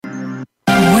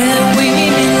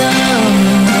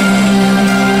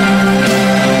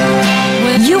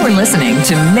listening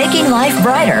to Making Life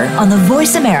Brighter on the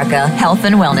Voice America Health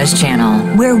and Wellness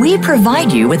Channel, where we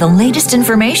provide you with the latest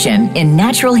information in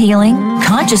natural healing,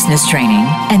 consciousness training,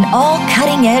 and all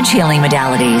cutting-edge healing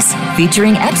modalities,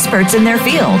 featuring experts in their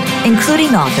field, including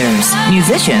authors,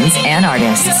 musicians, and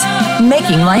artists.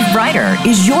 Making Life Brighter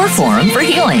is your forum for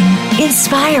healing,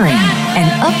 inspiring, and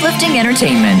uplifting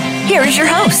entertainment. Here is your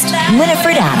host,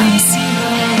 Winifred Adams.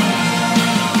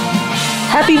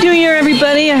 Happy New Year,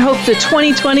 everybody. I hope that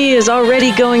 2020 is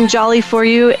already going jolly for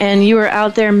you and you are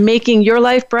out there making your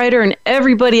life brighter and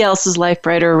everybody else's life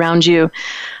brighter around you.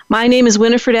 My name is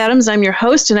Winifred Adams. I'm your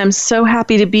host, and I'm so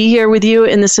happy to be here with you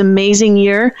in this amazing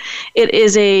year. It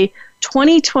is a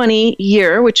 2020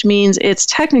 year, which means it's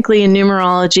technically in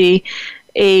numerology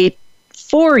a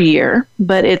 4-year,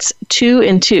 but it's 2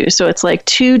 and 2. So it's like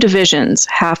 2 divisions,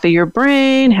 half of your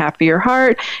brain, half of your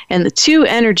heart, and the 2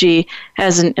 energy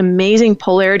has an amazing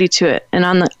polarity to it. And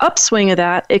on the upswing of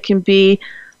that, it can be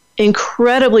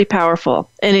incredibly powerful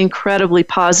and incredibly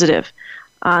positive.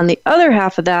 On the other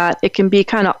half of that, it can be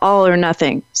kind of all or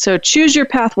nothing. So choose your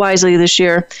path wisely this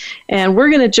year. And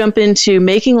we're going to jump into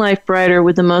Making Life Brighter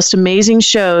with the most amazing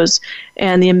shows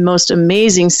and the most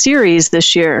amazing series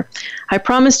this year. I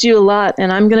promised you a lot,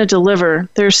 and I'm going to deliver.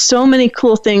 There's so many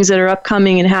cool things that are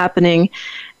upcoming and happening,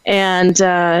 and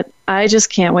I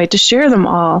just can't wait to share them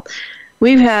all.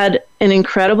 We've had an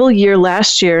incredible year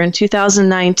last year in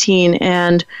 2019,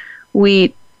 and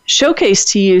we showcase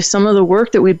to you some of the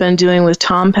work that we've been doing with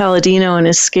Tom Palladino and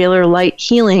his scalar light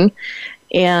healing.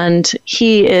 And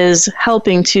he is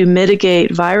helping to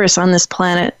mitigate virus on this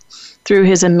planet through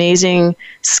his amazing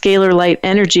scalar light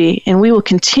energy. And we will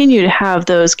continue to have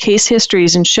those case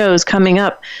histories and shows coming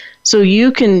up so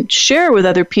you can share with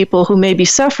other people who may be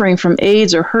suffering from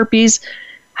AIDS or herpes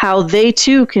how they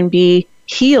too can be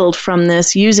healed from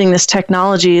this using this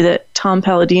technology that Tom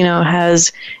Palladino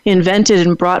has invented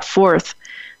and brought forth.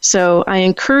 So I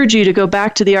encourage you to go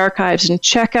back to the archives and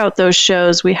check out those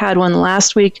shows. We had one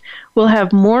last week. We'll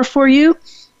have more for you.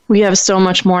 We have so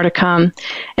much more to come.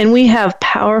 And we have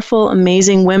powerful,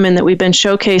 amazing women that we've been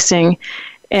showcasing.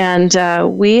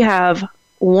 And we have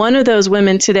one of those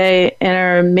women today in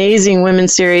our Amazing Women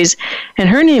series. And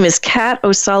her name is Kat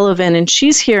O'Sullivan. And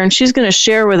she's here and she's going to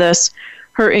share with us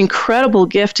her incredible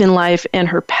gift in life and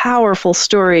her powerful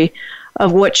story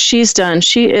of what she's done.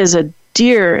 She is a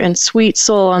dear and sweet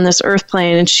soul on this earth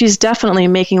plane, and she's definitely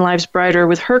making lives brighter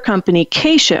with her company,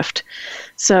 K-Shift.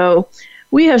 So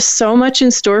we have so much in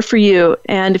store for you,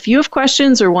 and if you have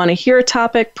questions or want to hear a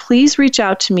topic, please reach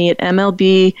out to me at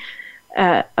MLB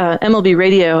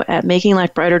Radio at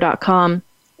makinglifebrighter.com,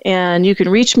 and you can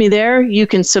reach me there. You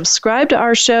can subscribe to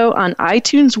our show on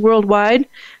iTunes worldwide.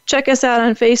 Check us out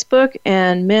on Facebook,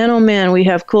 and man, oh man, we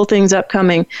have cool things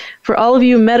upcoming. For all of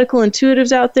you medical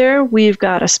intuitives out there, we've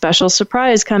got a special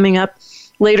surprise coming up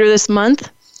later this month,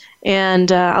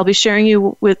 and I'll be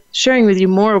sharing with you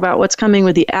more about what's coming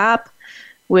with the app,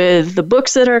 with the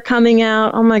books that are coming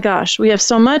out. Oh my gosh, we have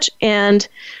so much, and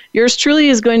yours truly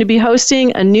is going to be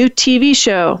hosting a new TV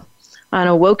show on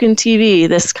Awoken TV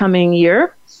this coming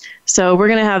year, so we're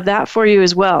going to have that for you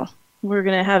as well. We're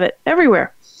going to have it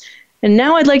everywhere. And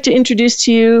now I'd like to introduce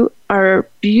to you our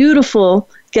beautiful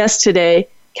guest today,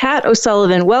 Kat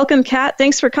O'Sullivan. Welcome, Kat.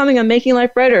 Thanks for coming on Making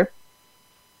Life Brighter.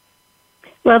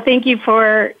 Well, thank you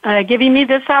for giving me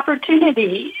this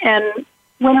opportunity. And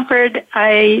Winifred,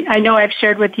 I know I've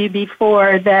shared with you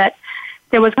before that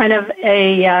there was kind of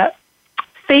a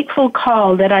fateful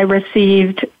call that I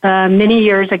received many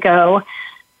years ago.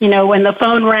 You know, when the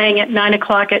phone rang at 9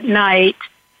 o'clock at night,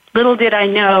 little did I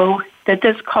know that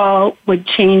this call would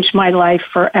change my life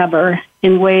forever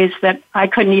in ways that I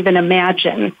couldn't even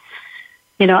imagine.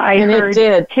 You know, I heard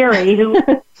Terry, who,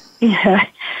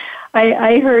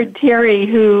 I heard Terry,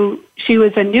 who she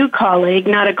was a new colleague,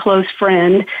 not a close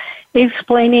friend,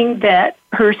 explaining that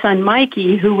her son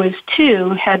Mikey, who was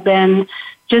 2, had been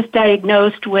just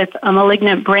diagnosed with a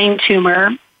malignant brain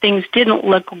tumor. Things didn't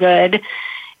look good.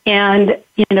 And,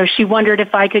 you know, she wondered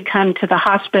if I could come to the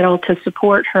hospital to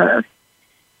support her.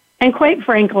 And quite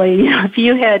frankly, if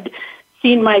you had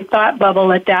seen my thought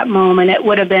bubble at that moment, it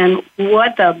would have been,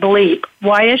 what the bleep?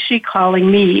 Why is she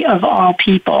calling me of all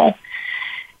people?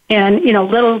 And, you know,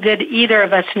 little did either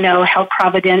of us know how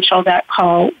providential that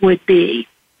call would be.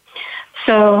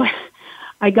 So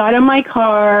I got in my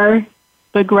car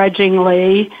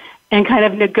begrudgingly and kind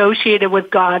of negotiated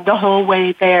with God the whole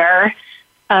way there.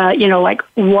 You know, like,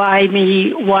 why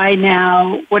me? Why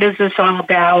now? What is this all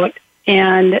about?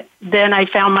 And then I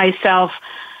found myself,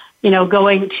 you know,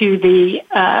 going to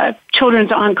the children's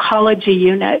oncology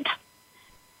unit.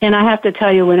 And I have to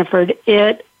tell you, Winifred,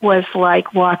 it was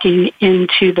like walking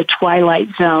into the Twilight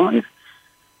Zone.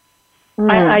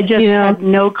 I just had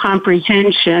no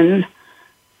comprehension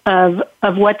of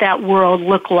what that world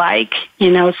looked like,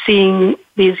 seeing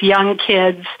these young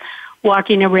kids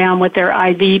walking around with their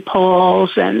IV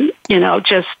poles and,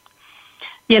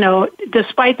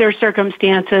 despite their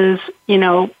circumstances,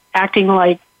 acting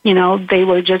like, they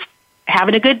were just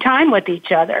having a good time with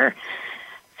each other.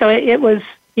 So it was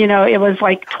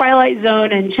like Twilight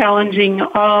Zone and challenging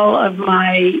all of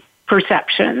my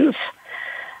perceptions.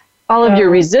 All of your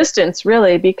resistance,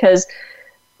 really, because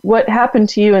what happened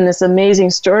to you in this amazing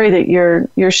story that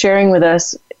you're sharing with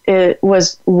us, it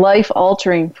was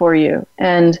life-altering for you.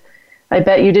 And I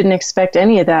bet you didn't expect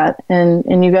any of that.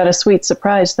 And you got a sweet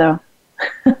surprise, though.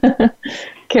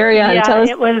 Carry on. Yeah, tell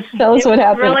us what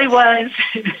happened.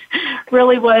 It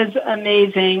really was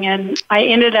amazing. And I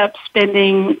ended up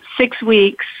spending 6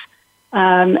 weeks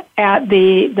at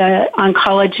the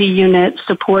oncology unit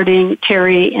supporting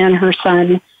Terry and her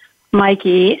son,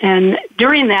 Mikey. And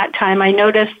during that time, I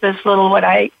noticed this little, what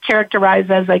I characterize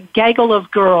as a gaggle of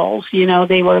girls.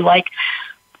 They were like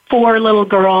 4 little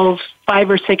girls,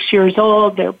 5 or 6 years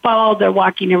old. They're bald. They're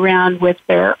walking around with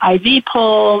their IV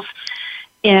poles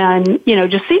and,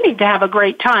 just seeming to have a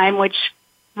great time, which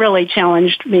really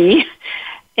challenged me.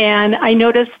 And I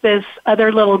noticed this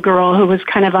other little girl who was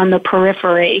kind of on the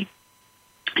periphery.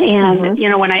 And,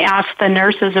 when I asked the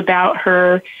nurses about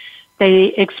her, they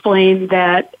explained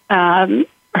that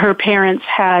her parents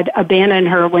had abandoned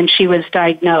her when she was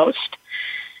diagnosed.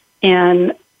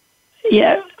 And,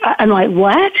 I'm like,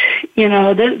 what?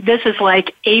 This is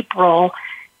like April,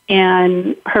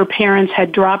 and her parents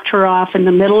had dropped her off in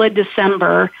the middle of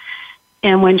December,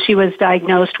 and when she was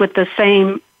diagnosed with the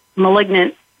same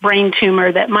malignant brain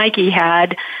tumor that Mikey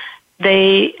had,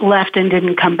 they left and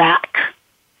didn't come back.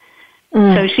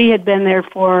 So she had been there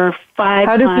for 5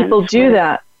 months. How do people do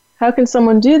that? How can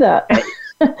someone do that?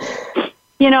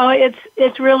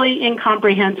 It's really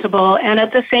incomprehensible. And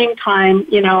at the same time,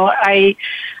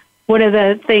 one of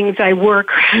the things I work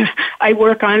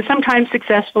on, sometimes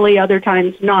successfully, other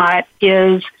times not,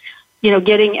 is,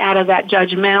 getting out of that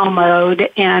judgmental mode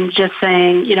and just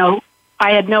saying,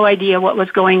 I had no idea what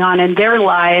was going on in their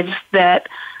lives that,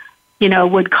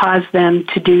 would cause them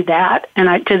to do that.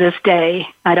 And to this day,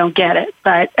 I don't get it,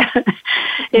 but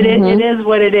it is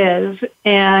what it is.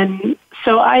 And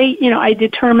so I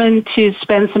determined to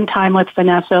spend some time with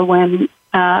Vanessa when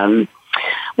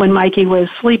Mikey was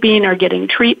sleeping or getting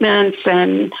treatments.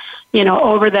 And,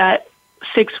 over that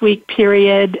 6-week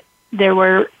period, there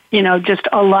were, just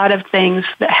a lot of things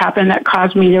that happened that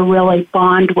caused me to really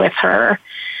bond with her.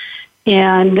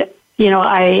 And,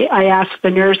 I asked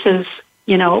the nurses,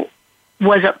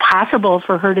 was it possible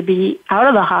for her to be out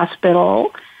of the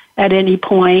hospital at any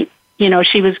point?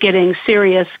 She was getting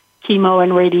serious chemo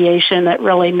and radiation that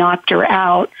really knocked her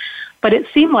out. But it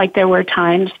seemed like there were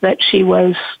times that she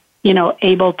was,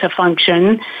 able to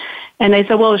function. And they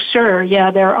said, well, sure, yeah,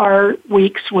 there are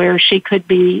weeks where she could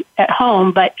be at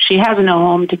home, but she has no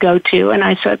home to go to. And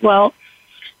I said, well,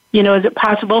 is it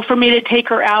possible for me to take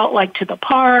her out, like to the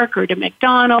park or to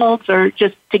McDonald's, or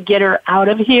just to get her out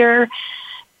of here?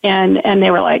 And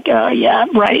they were like, oh, yeah,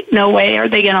 right, no way are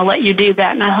they going to let you do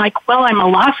that. And I'm like, well, I'm a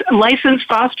licensed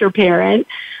foster parent.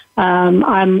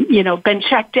 I'm, been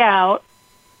checked out.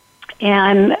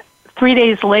 And 3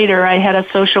 days later, I had a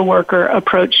social worker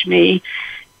approach me,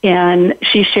 and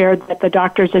she shared that the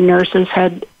doctors and nurses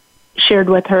had shared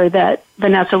with her that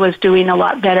Vanessa was doing a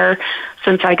lot better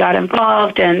since I got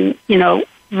involved, and,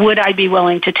 would I be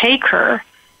willing to take her?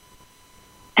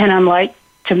 And I'm like,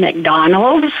 to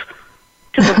McDonald's?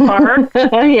 To the park?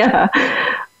 Yeah.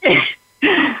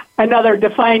 Another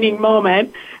defining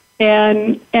moment.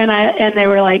 And they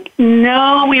were like,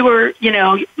 no, we were,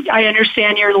 I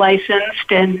understand you're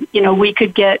licensed, and, we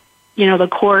could get, the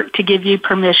court to give you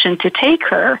permission to take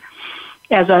her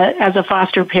as a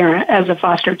foster parent, as a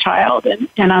foster child.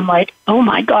 And I'm like, oh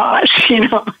my gosh,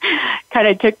 kind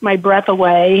of took my breath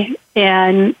away.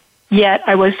 And yet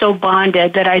I was so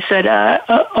bonded that I said,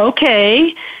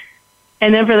 okay.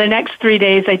 And then for the next 3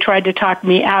 days, they tried to talk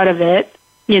me out of it.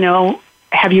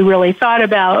 Have you really thought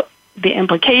about the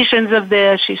implications of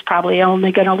this? She's probably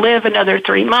only going to live another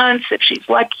 3 months if she's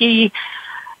lucky.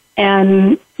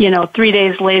 And, 3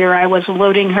 days later, I was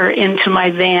loading her into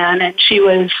my van, and she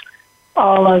was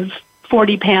all of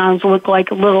 40 pounds, looked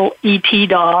like a little E.T.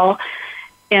 doll.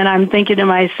 And I'm thinking to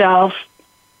myself,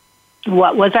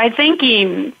 what was I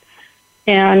thinking?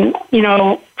 And,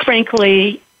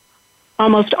 frankly,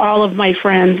 almost all of my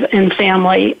friends and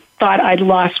family thought I'd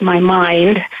lost my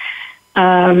mind.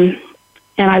 And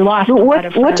I lost a lot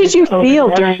of friends. What did you feel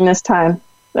during this time?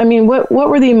 I mean, what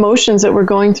were the emotions that were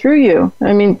going through you?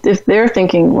 I mean, if they're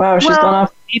thinking, wow, she's gone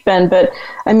off the deep end, but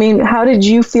I mean, how did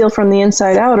you feel from the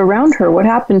inside out around her? What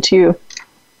happened to you?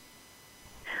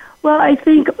 Well, I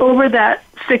think over that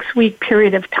 6-week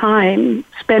period of time,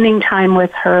 spending time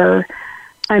with her,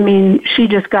 I mean, she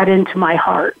just got into my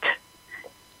heart.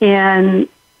 And,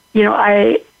 you know,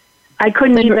 I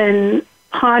couldn't even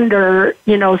ponder,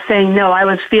 you know, saying no. I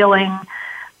was feeling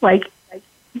like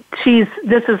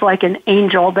this is like an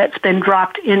angel that's been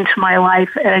dropped into my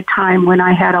life at a time when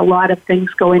I had a lot of things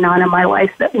going on in my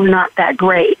life that were not that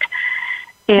great.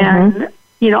 And,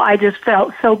 you know, I just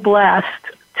felt so blessed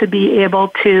to be able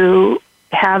to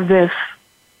have this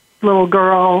little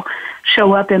girl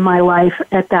show up in my life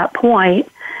at that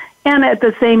point. And at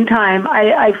the same time,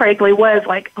 I frankly was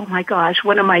like, oh my gosh,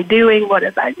 what am I doing? What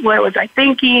was I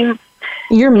thinking?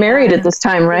 You're married at this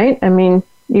time, right? I mean,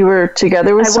 you were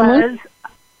together with someone?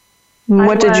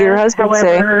 What did your husband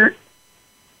say?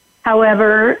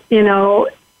 However, you know,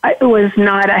 it was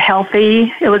not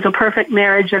it was a perfect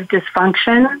marriage of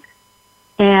dysfunction.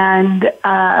 And,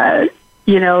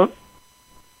 you know,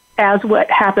 as what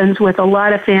happens with a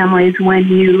lot of families when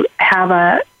you have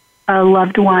a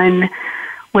loved one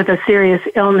with a serious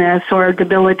illness or a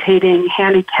debilitating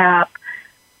handicap,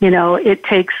 you know, it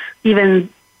takes even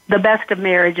the best of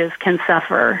marriages can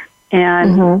suffer.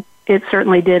 And it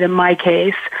certainly did in my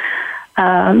case.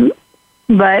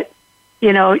 But,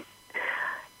 you know,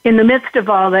 in the midst of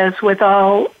all this, with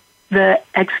all the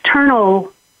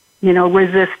external, you know,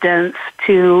 resistance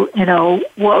to, you know,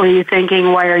 what were you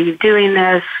thinking? Why are you doing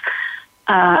this?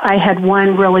 I had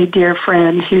one really dear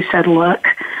friend who said, look,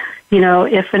 you know,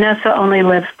 if Vanessa only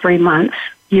lives 3 months,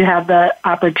 you have the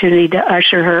opportunity to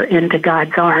usher her into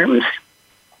God's arms.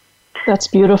 That's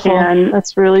beautiful. And,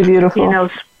 that's really beautiful. You know,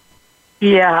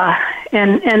 yeah.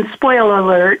 And spoiler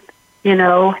alert, you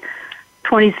know,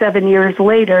 27 years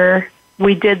later,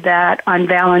 we did that on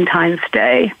Valentine's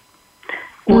Day,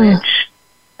 which,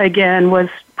 again, was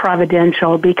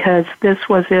providential because this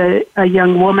was a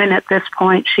young woman at this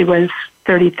point. She was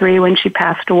 33 when she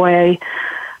passed away.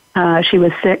 She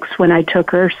was 6 when I took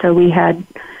her, so we had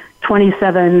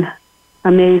 27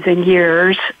 amazing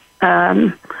years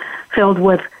filled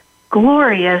with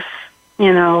glorious,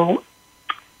 you know,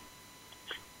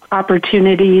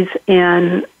 opportunities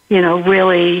and, you know,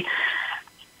 really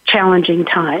challenging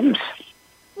times.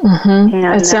 And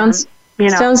it sounds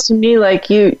to me like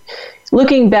you,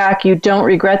 looking back, you don't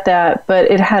regret that, but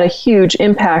it had a huge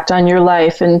impact on your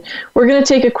life. And we're going to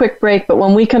take a quick break, but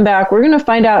when we come back, we're going to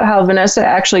find out how Vanessa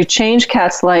actually changed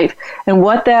Kat's life and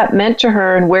what that meant to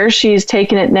her and where she's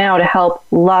taken it now to help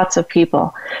lots of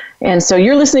people. And so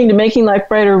you're listening to Making Life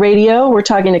Brighter Radio. We're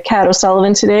talking to Kat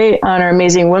O'Sullivan today on our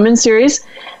Amazing Women series.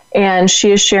 And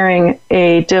she is sharing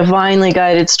a divinely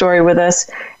guided story with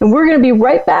us. And we're going to be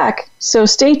right back. So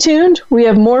stay tuned. We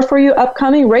have more for you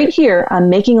upcoming right here on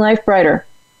Making Life Brighter.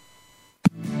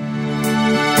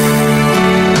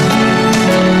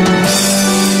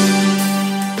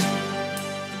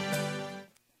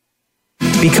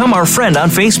 Become our friend on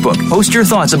Facebook. Post your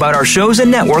thoughts about our shows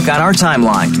and network on our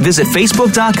timeline. Visit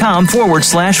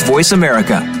facebook.com/Voice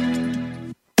America.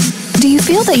 Do you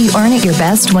feel that you aren't at your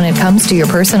best when it comes to your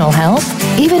personal health?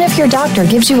 Even if your doctor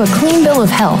gives you a clean bill of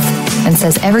health and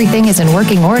says everything is in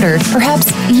working order,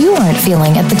 perhaps you aren't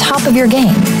feeling at the top of your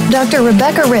game. Dr.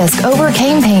 Rebecca Risk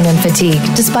overcame pain and fatigue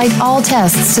despite all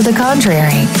tests to the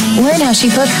contrary. Learn how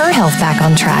she put her health back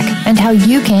on track and how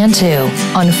you can too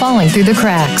on Falling Through the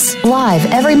Cracks. Live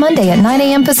every Monday at 9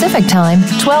 a.m. Pacific Time,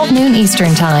 12 noon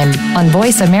Eastern Time on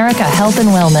Voice America Health and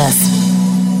Wellness.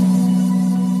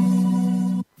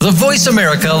 The Voice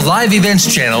America Live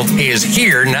Events channel is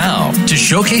here now to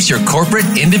showcase your corporate,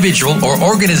 individual, or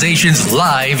organization's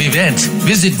live event.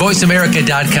 Visit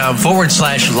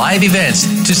voiceamerica.com/live events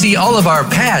to see all of our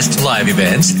past live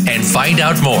events and find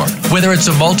out more. Whether it's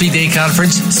a multi-day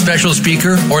conference, special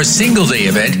speaker, or single-day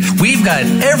event, we've got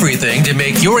everything to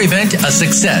make your event a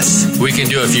success. We can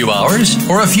do a few hours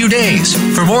or a few days.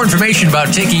 For more information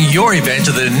about taking your event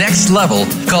to the next level,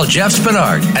 call Jeff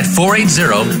Spinard at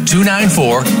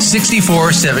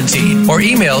 480-294-6417 or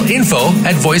email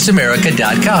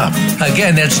info@voiceamerica.com.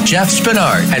 Again, that's Jeff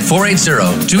Spinard at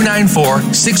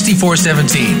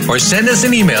 480-294-6417 or send us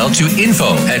an email to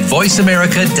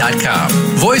info@voiceamerica.com.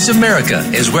 Voice America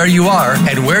is where you are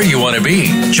and where you want to be.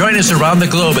 Join us around the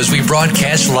globe as we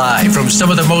broadcast live from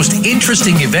some of the most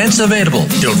interesting events available.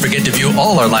 Don't forget to view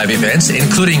all our live events,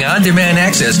 including on-demand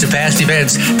access to past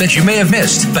events that you may have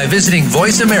missed by visiting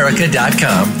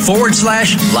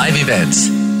voiceamerica.com/live events.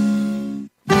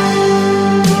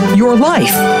 Your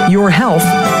life, your health,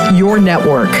 your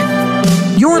network.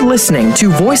 You're listening to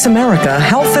Voice America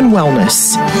Health and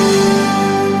Wellness.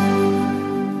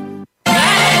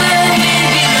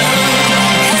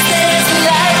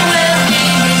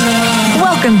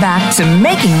 Welcome back to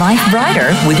Making Life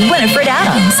Brighter with Winifred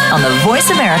Adams on the Voice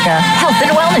America Health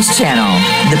and Wellness Channel,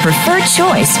 the preferred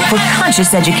choice for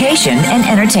conscious education and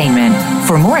entertainment.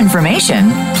 For more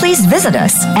information, please visit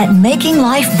us at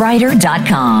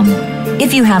makinglifebrighter.com.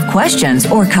 If you have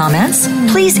questions or comments,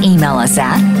 please email us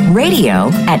at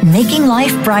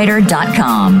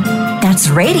radio@makinglifebrighter.com. That's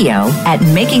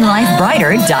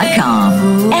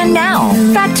radio@makinglifebrighter.com. And now,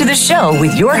 back to the show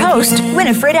with your host,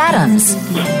 Winifred Adams.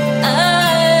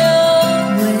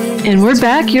 And we're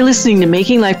back. You're listening to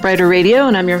Making Life Brighter Radio,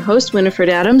 and I'm your host, Winifred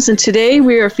Adams. And today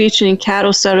we are featuring Kat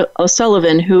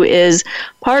O'Sullivan, who is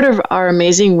part of our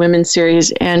Amazing Women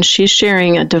series, and she's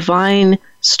sharing a divine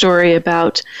story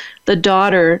about the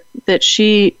daughter that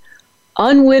she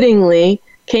unwittingly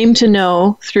came to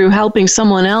know through helping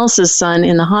someone else's son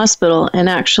in the hospital and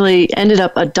actually ended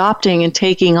up adopting and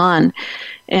taking on.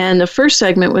 And the first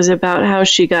segment was about how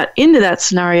she got into that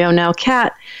scenario. Now,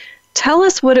 Kat, tell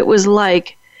us what it was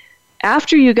like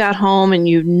after you got home and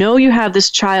you know you have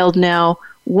this child now.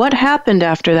 What happened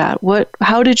after that?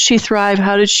 How did she thrive?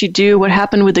 How did she do? What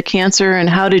happened with the cancer? And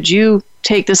how did you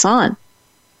take this on?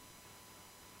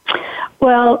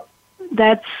 Well,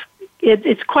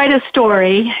 it's quite a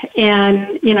story.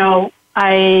 And,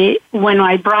 when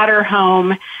I brought her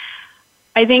home,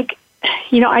 I think,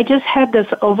 I just had this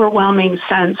overwhelming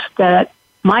sense that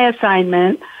my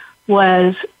assignment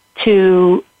was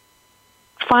to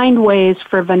find ways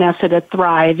for Vanessa to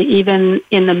thrive, even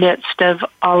in the midst of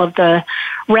all of the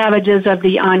ravages of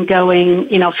the ongoing,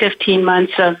 15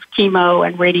 months of chemo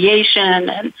and radiation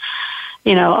and,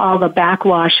 all the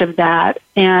backwash of that.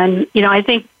 And, I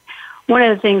think one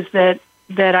of the things that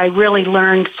I really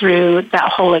learned through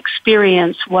that whole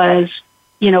experience was,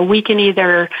 we can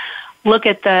either look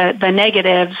at the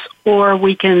negatives or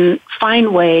we can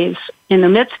find ways in the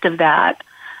midst of that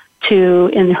to,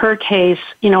 in her case,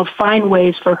 find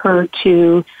ways for her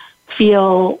to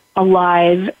feel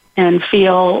alive and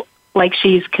feel like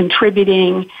she's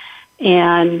contributing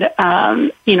and,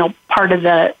 part of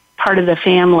the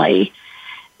family.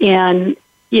 And,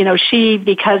 she,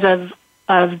 because of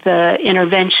the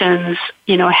interventions,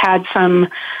 had some,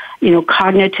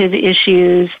 cognitive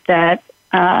issues that,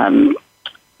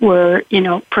 were,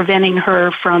 preventing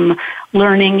her from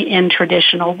learning in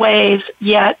traditional ways,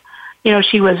 yet,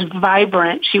 she was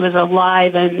vibrant, she was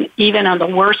alive, and even on the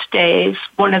worst days,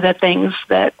 one of the things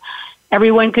that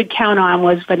everyone could count on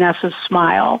was Vanessa's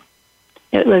smile.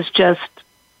 It was just,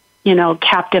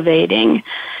 captivating.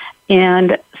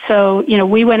 And so,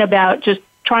 we went about just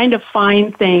trying to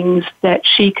find things that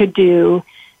she could do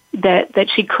that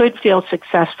she could feel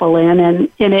successful in. And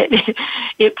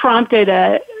it prompted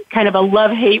a kind of a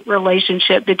love-hate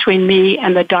relationship between me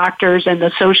and the doctors and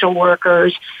the social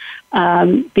workers,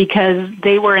 because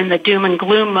they were in the doom and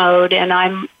gloom mode, and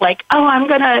I'm like, oh, I'm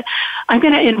gonna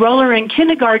enroll her in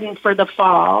kindergarten for the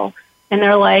fall, and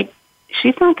they're like,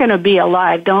 she's not gonna be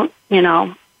alive. Don't spend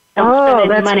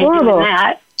any money horrible. doing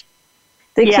that.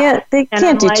 They can't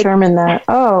determine that.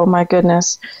 Oh my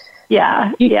goodness.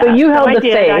 Yeah. But you held the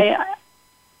faith.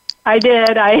 I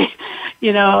did. I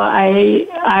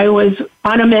was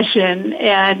on a mission,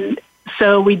 and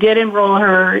so we did enroll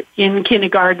her in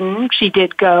kindergarten. She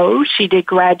did go. She did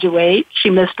graduate. She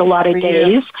missed a lot of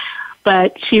days,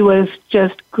 but she was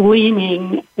just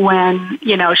gleaming when,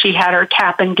 she had her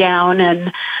cap and gown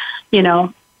and,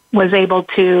 was able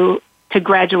to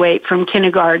graduate from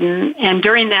kindergarten. And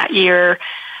during that year,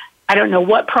 I don't know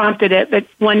what prompted it, but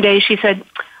one day she said,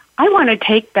 I want to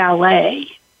take ballet.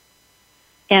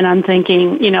 And I'm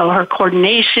thinking, her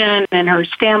coordination and her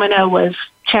stamina was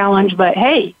challenged, but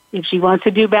hey, if she wants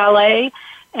to do ballet.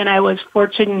 And I was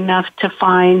fortunate enough to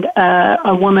find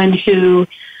a woman who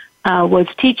was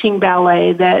teaching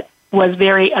ballet that was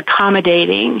very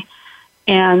accommodating.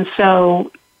 And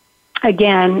so,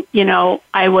 again,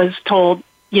 I was told,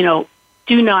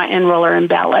 do not enroll her in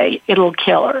ballet. It'll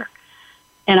kill her.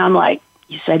 And I'm like,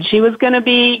 you said she was going to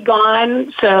be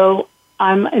gone, so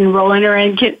I'm enrolling her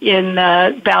in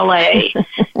ballet.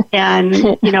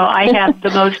 And, I have the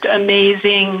most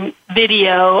amazing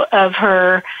video of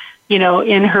her,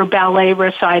 in her ballet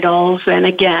recitals. And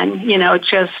again,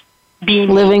 just being...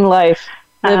 Living life.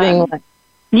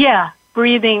 Yeah,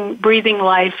 breathing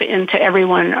life into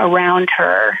everyone around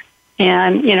her.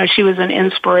 And, she was an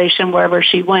inspiration wherever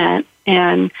she went.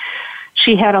 And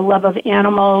she had a love of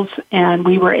animals, and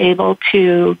we were able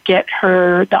to get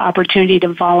her the opportunity to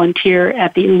volunteer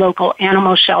at the local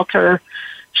animal shelter.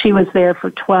 She was there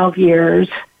for 12 years.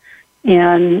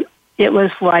 And it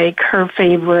was like her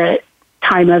favorite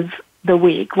time of the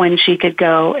week when she could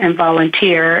go and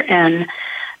volunteer. And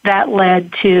that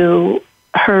led to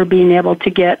her being able to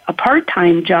get a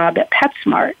part-time job at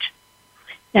PetSmart.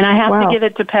 And I have to give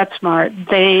it to PetSmart.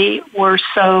 They were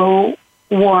so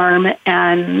warm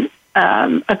and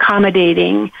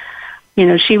accommodating. You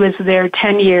know, she was there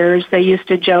 10 years. They used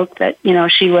to joke that, you know,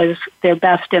 she was their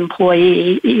best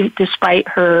employee despite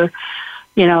her,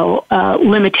 you know,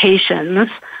 limitations.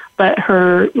 But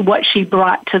what she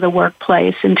brought to the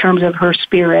workplace in terms of her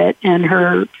spirit and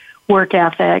her work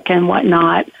ethic and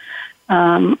whatnot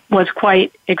was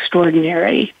quite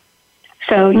extraordinary.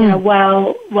 So, you know,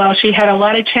 while she had a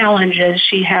lot of challenges,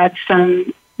 she had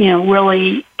some, you know,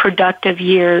 really productive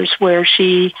years where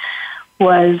she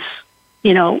was,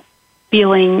 you know,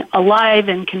 feeling alive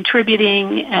and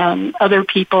contributing, and other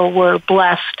people were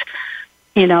blessed,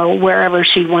 you know, wherever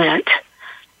she went.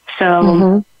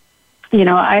 So, you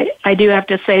know, I do have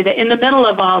to say that in the middle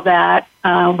of all that,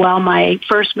 while my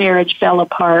first marriage fell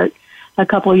apart a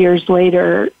couple years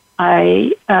later,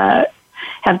 I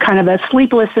have kind of a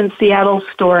sleepless in Seattle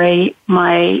story.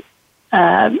 My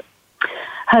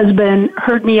husband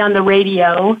heard me on the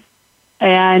radio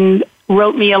and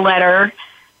wrote me a letter.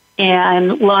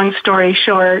 And long story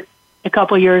short, a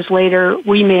couple years later,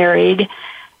 we married.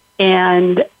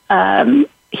 And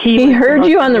he heard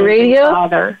you on the radio?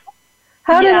 Father.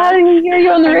 How did he hear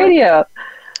you on the radio?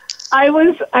 I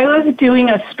was doing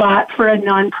a spot for a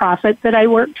nonprofit that I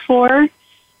worked for.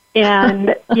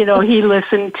 And, you know, he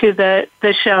listened to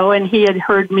the show, and he had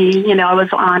heard me, you know, I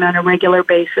was on a regular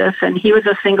basis, and he was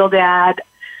a single dad.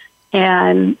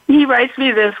 And he writes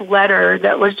me this letter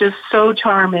that was just so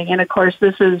charming. And of course,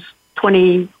 this is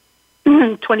 26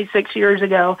 years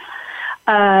ago,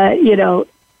 you know,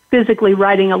 physically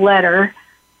writing a letter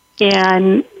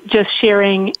and just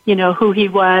sharing, you know, who he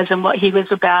was and what he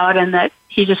was about, and that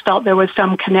he just felt there was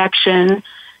some connection.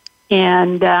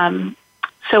 And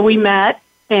so we met.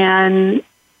 And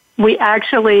we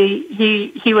actually,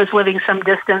 he was living some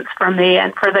distance from me,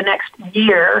 and for the next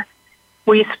year,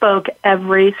 we spoke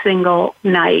every single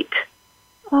night.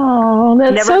 Oh,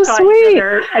 that's Never so saw sweet. each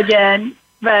other again.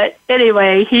 But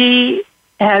anyway, he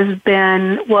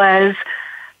was,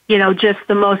 you know, just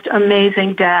the most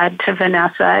amazing dad to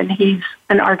Vanessa, and he's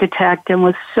an architect and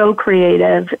was so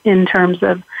creative in terms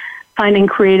of finding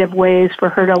creative ways for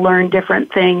her to learn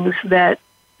different things that,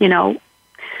 you know,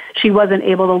 she wasn't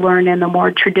able to learn in the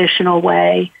more traditional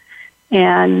way.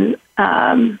 And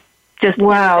just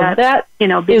that you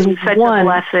know, being such a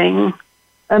blessing.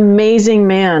 Amazing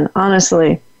man,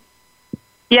 honestly.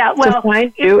 Yeah, well,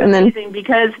 it's amazing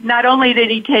because not only did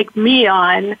he take me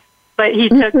on, but he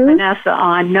took Vanessa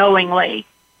on knowingly,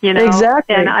 you know.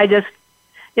 Exactly. And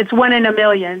it's one in a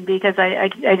million, because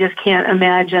I just can't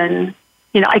imagine,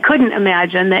 you know, I couldn't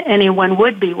imagine that anyone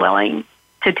would be willing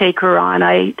to take her on.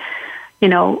 I, you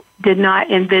know, did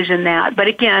not envision that. But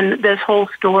again, this whole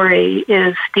story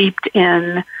is steeped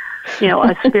in, you know,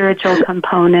 a spiritual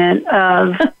component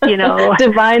of, you know,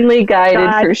 divinely guided,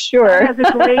 God, for sure. God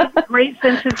has a great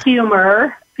sense of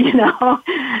humor, you know,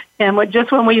 and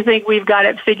when we think we've got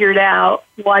it figured out,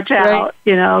 watch out,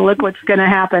 you know, look what's going to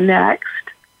happen next.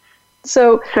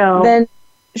 So then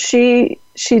she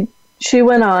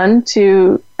went on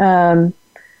to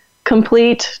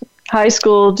complete high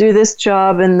school, do this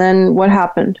job, and then what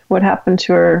happened? What happened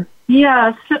to her?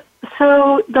 Yeah,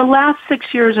 so the last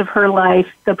 6 years of her life,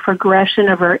 the progression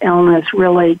of her illness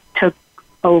really took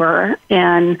over,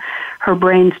 and her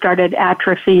brain started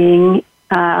atrophying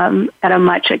at a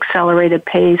much accelerated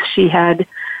pace. She had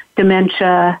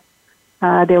dementia.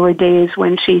 There were days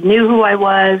when she knew who I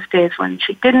was, days when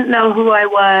she didn't know who I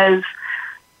was.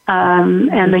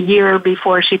 And the year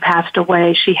before she passed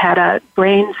away, she had a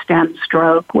brain stem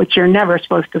stroke, which you're never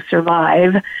supposed to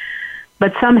survive.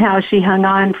 But somehow she hung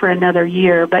on for another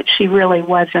year, but she really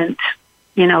wasn't,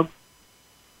 you know,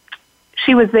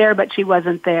 she was there, but she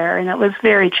wasn't there. And it was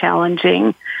very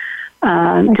challenging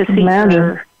to see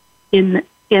her in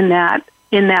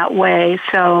that way.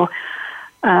 So,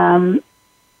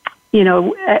 you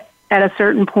know, at a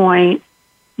certain point,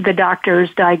 the doctors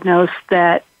diagnosed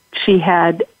that she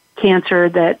had cancer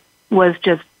that was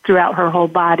just throughout her whole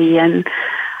body, and,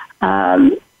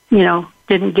 you know,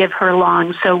 didn't give her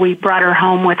long. So we brought her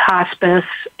home with hospice,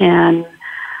 and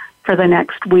for the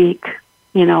next week,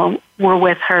 you know, we're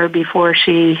with her before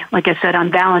she, like I said, on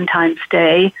Valentine's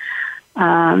Day,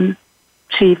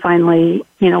 she finally,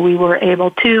 you know, we were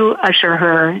able to usher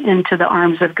her into the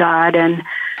arms of God, and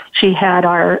she had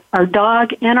our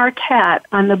dog and our cat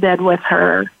on the bed with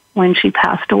her when she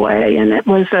passed away, and it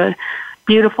was a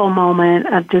beautiful moment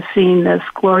of just seeing this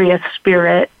glorious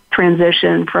spirit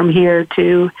transition from here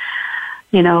to,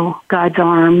 God's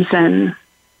arms. And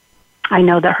I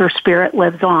know that her spirit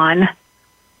lives on.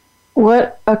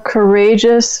 What a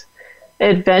courageous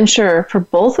adventure for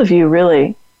both of you,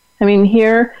 really. I mean,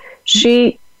 here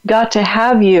she got to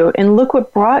have you, and look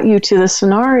what brought you to the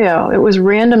scenario. It was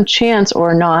random chance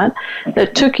or not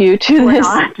that took you to this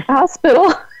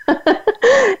hospital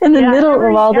in the middle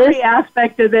of all this.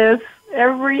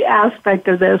 Every aspect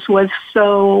of this was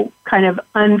so kind of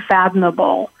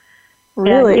unfathomable.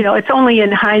 Really? And, it's only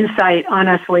in hindsight,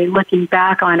 honestly, looking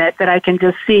back on it, that I can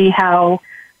just see how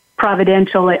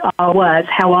providential it all was,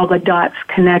 how all the dots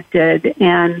connected,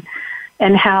 and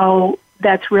how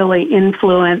that's really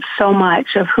influenced so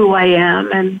much of who I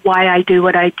am and why I do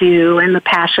what I do and the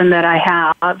passion that I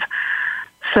have.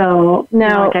 So,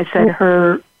 now, like I said,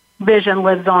 her vision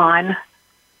lives on.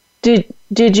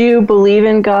 Did you believe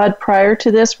in God prior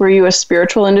to this? Were you a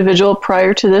spiritual individual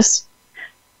prior to this?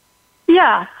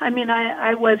 Yeah, I mean,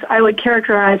 I would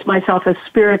characterize myself as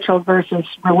spiritual versus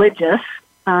religious,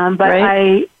 but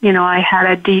right. I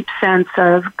had a deep sense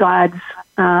of God's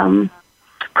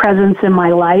presence in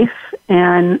my life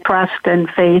and trust and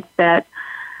faith that,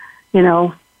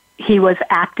 He was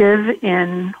active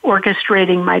in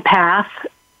orchestrating my path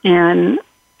and,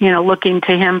 looking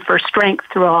to Him for strength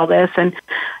through all this. And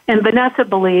Vanessa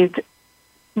believed,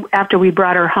 after we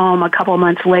brought her home a couple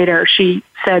months later, she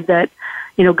said that,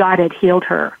 God had healed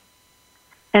her.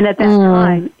 And at that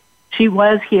time, she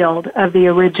was healed of the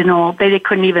original. They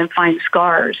couldn't even find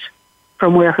scars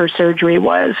from where her surgery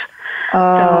was.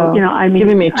 So,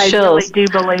 giving me chills. I really do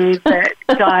believe that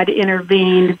God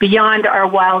intervened beyond our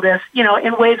wildest,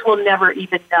 in ways we'll never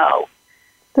even know.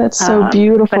 That's so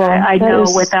beautiful. But I know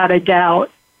without a doubt,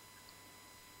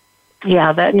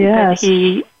 that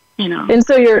He, And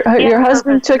so your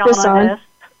husband took this on.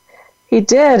 He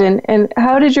did. And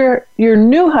how did your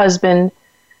new husband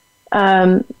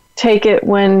take it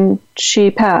when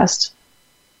she passed?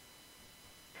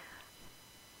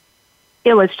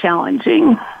 It was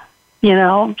challenging.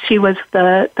 She was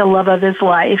the love of his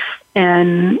life,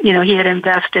 and, he had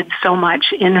invested so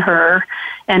much in her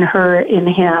and her in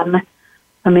him.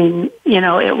 I mean,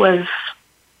 it was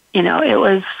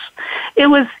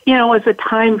a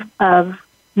time of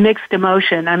mixed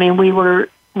emotion. I mean, we were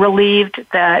relieved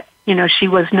that, she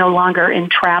was no longer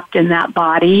entrapped in that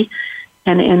body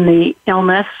and in the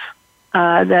illness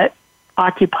that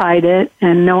occupied it,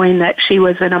 and knowing that she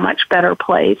was in a much better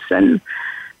place and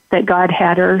that God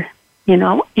had her,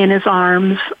 in His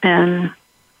arms. And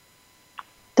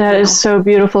that is so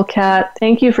beautiful, Kat.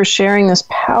 Thank you for sharing this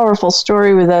powerful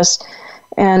story with us.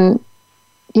 And,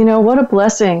 what a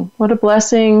blessing. What a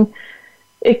blessing.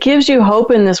 It gives you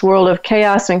hope in this world of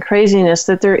chaos and craziness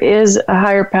that there is a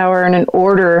higher power and an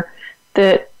order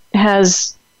that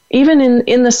has, even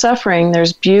in the suffering,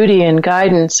 there's beauty and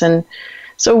guidance. And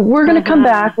so we're going to come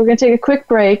back. We're going to take a quick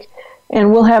break,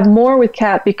 and we'll have more with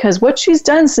Kat, because what she's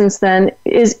done since then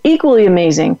is equally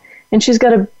amazing. And she's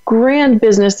got a grand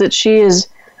business that she is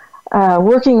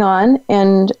working on,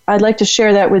 and I'd like to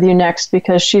share that with you next,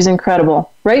 because she's incredible.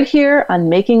 Right here on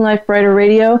Making Life Brighter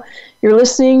Radio, you're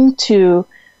listening to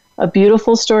a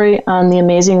beautiful story on the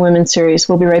Amazing Women series.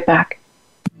 We'll be right back.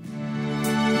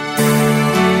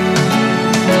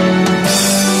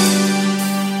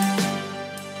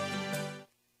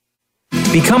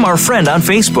 Become our friend on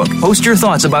Facebook. Post your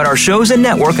thoughts about our shows and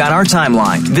network on our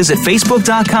timeline. Visit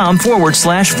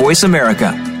facebook.com/Voice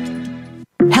America.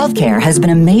 Healthcare has been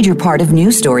a major part of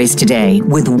news stories today,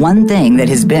 with one thing that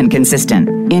has been consistent: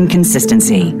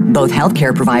 inconsistency. Both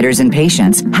healthcare providers and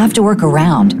patients have to work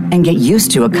around and get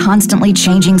used to a constantly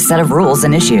changing set of rules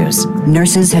and issues.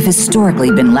 Nurses have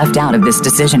historically been left out of this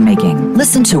decision-making.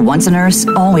 Listen to Once a Nurse,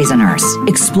 Always a Nurse,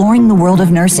 Exploring the World of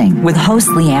Nursing with host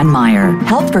Leanne Meyer.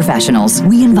 Health professionals,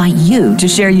 we invite you to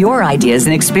share your ideas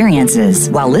and experiences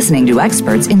while listening to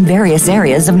experts in various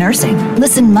areas of nursing.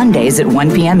 Listen Mondays at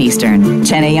 1 p.m. Eastern,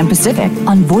 10 a.m. Pacific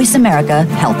on Voice America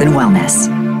Health and Wellness.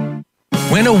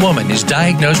 When a woman is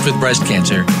diagnosed with breast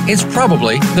cancer, it's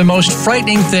probably the most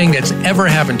frightening thing that's ever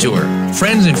happened to her.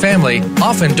 Friends and family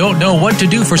often don't know what to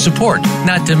do for support,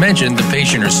 not to mention the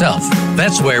patient herself.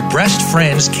 That's where Breast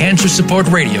Friends Cancer Support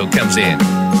Radio comes in.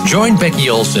 Join Becky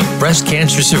Olson, breast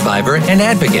cancer survivor and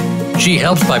advocate. She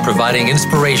helps by providing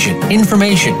inspiration,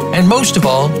 information, and most of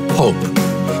all, hope.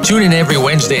 Tune in every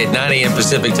Wednesday at 9 a.m.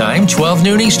 Pacific Time, 12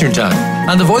 noon Eastern Time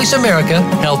on the Voice America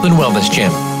Health and Wellness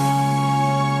Channel.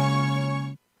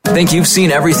 Think you've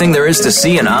seen everything there is to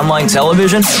see in online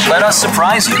television? Let us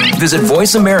surprise you. Visit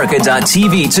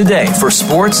voiceamerica.tv today for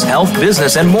sports, health,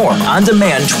 business, and more on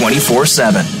demand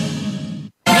 24/7.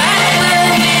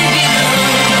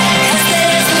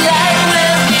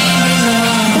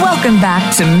 Welcome back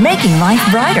to Making Life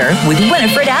Brighter with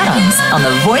Winifred Adams on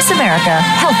the Voice America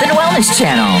Health and Wellness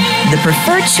Channel, the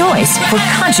preferred choice for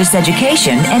conscious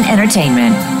education and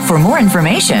entertainment. For more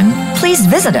information, please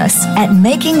visit us at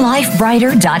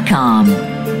makinglifebrighter.com.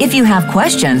 If you have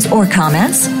questions or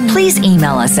comments, please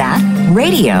email us at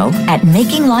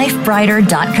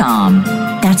radio@makinglifebrighter.com.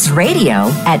 That's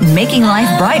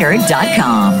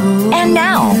radio@makinglifebrighter.com. And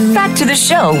now, back to the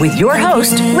show with your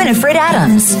host, Winifred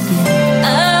Adams.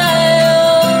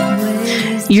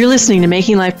 You're listening to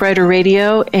Making Life Brighter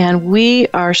Radio, and we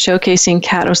are showcasing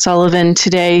Kat O'Sullivan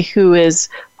today, who is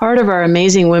part of our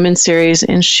Amazing Women series,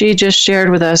 and she just shared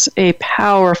with us a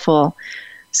powerful,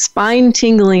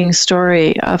 spine-tingling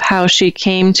story of how she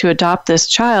came to adopt this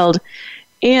child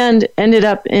and ended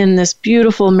up in this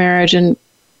beautiful marriage. And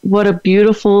what a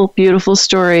beautiful, beautiful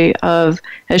story of,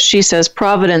 as she says,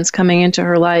 providence coming into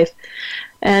her life.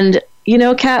 And, you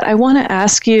know, Kat, I want to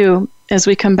ask you as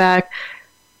we come back,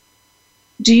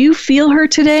 do you feel her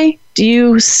today? Do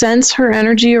you sense her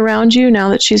energy around you now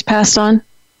that she's passed on?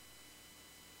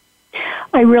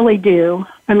 I really do.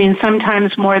 I mean,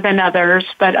 sometimes more than others,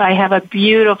 but I have a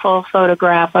beautiful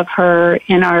photograph of her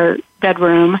in our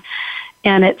bedroom,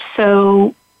 and it's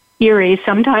so eerie.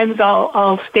 Sometimes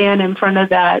I'll stand in front of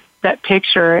that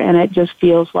picture, and it just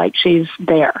feels like she's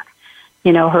there.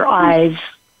 You know, her eyes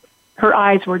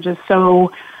were just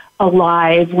so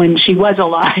alive when she was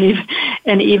alive,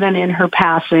 and even in her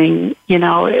passing, you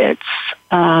know, it's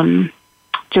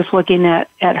just looking at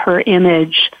her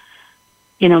image,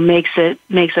 you know, makes it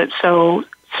so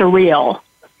surreal.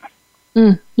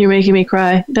 You're making me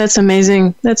cry. That's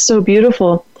amazing. That's so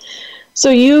beautiful.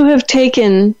 So you have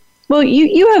taken, well,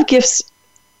 you have gifts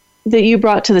that you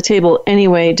brought to the table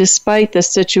anyway, despite the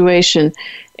situation.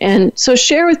 And so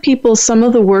share with people some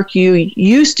of the work you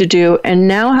used to do and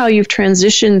now how you've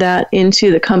transitioned that into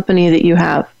the company that you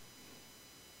have.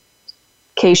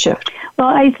 K-Shift. Well,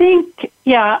 I think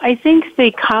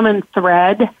the common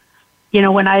thread, you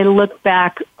know, when I look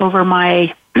back over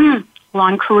my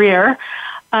long career,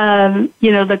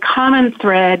 you know, the common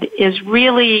thread is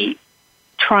really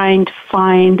trying to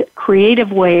find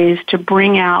creative ways to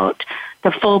bring out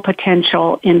the full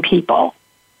potential in people.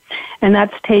 And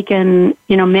that's taken,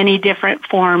 you know, many different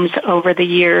forms over the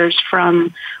years,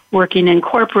 from working in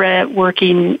corporate,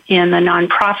 working in the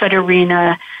nonprofit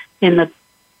arena, in the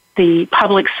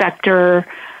public sector,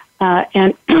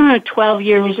 and 12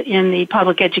 years in the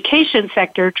public education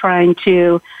sector, trying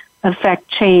to affect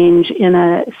change in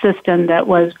a system that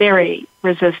was very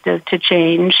resistant to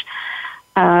change.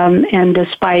 And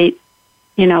despite,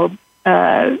 you know,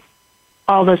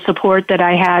 all the support that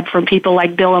I had from people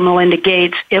like Bill and Melinda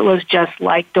Gates, it was just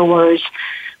like doors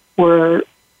were,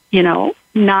 you know,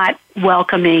 not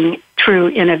welcoming true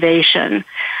innovation.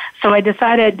 So I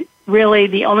decided really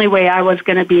the only way I was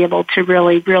going to be able to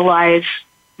really realize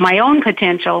my own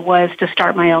potential was to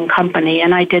start my own company.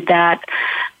 And I did that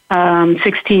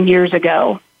 16 years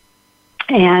ago.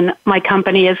 And my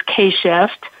company is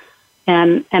K-Shift.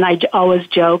 And I always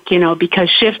joke, you know, because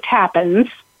shift happens.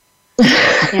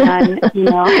 And, you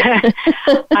know,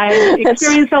 I've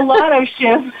experienced a lot of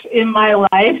shifts in my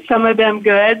life, some of them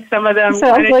good, some of them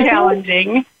kind of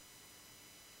challenging.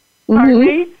 Pardon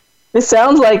me? It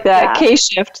sounds like that. Yeah.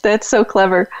 K-Shift. That's so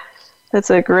clever.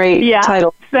 That's a great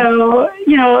title. So,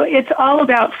 you know, it's all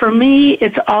about, for me,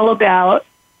 it's all about,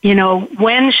 you know,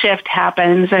 when shift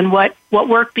happens and what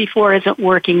worked before isn't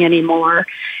working anymore.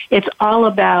 It's all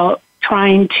about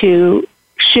trying to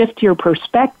shift your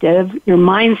perspective, your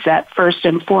mindset first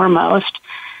and foremost.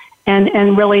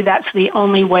 And really that's the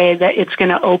only way that it's going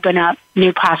to open up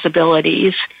new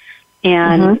possibilities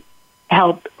and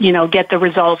help, you know, get the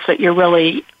results that you're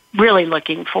really, really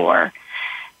looking for.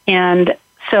 And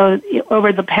so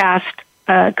over the past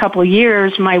couple of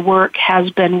years, my work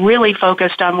has been really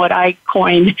focused on what I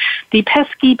coined the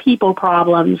pesky people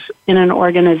problems in an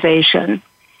organization.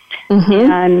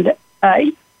 And,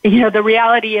 you know, the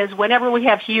reality is whenever we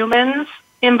have humans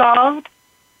involved,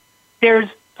 there's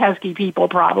pesky people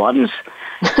problems.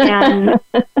 And,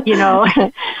 you know,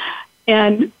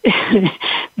 and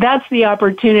that's the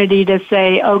opportunity to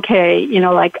say, okay, you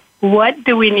know, like, what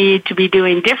do we need to be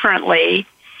doing differently?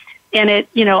 And it,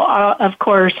 you know, of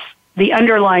course, the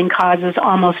underlying cause is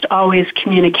almost always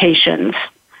communications,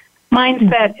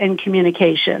 mindset and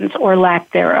communications, or lack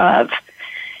thereof.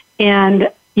 And,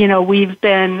 you know, we've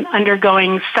been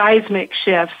undergoing seismic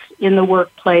shifts in the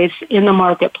workplace, in the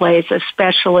marketplace,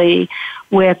 especially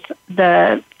with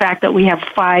the fact that we have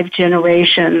 5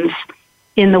 generations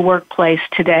in the workplace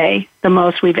today, the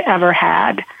most we've ever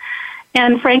had.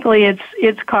 And frankly,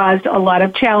 it's caused a lot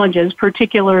of challenges,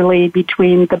 particularly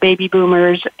between the baby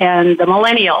boomers and the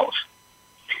millennials.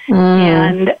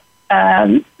 And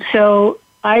so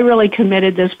I really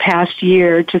committed this past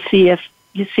year to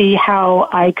see how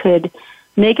I could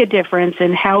make a difference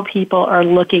in how people are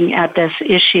looking at this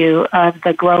issue of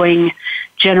the growing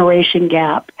generation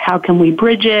gap. How can we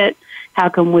bridge it? How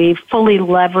can we fully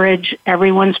leverage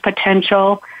everyone's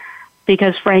potential?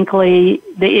 Because frankly,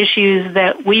 the issues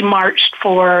that we marched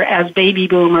for as baby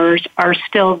boomers are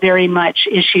still very much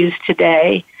issues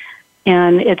today.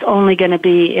 And it's only going to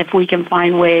be if we can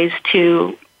find ways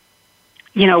to,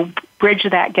 bridge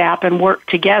that gap and work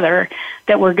together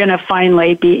that we're going to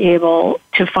finally be able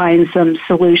to find some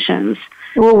solutions.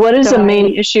 Well, what is the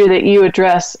main issue that you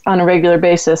address on a regular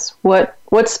basis? What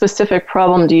specific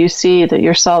problem do you see that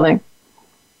you're solving?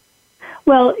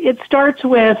 Well, it starts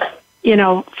with,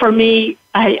 for me,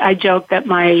 I joke that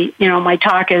my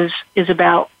talk is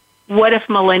about what if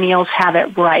millennials have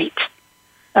it right?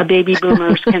 A baby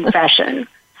boomer's confession.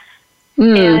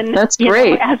 And that's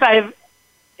great.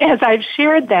 As I've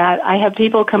shared that, I have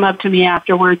people come up to me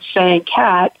afterwards saying,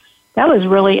 Kat, that was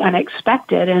really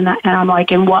unexpected. And I'm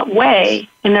like, in what way?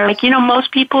 And they're like,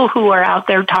 most people who are out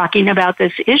there talking about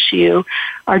this issue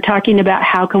are talking about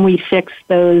how can we fix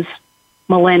those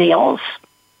millennials.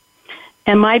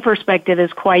 And my perspective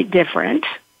is quite different.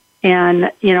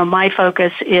 And, my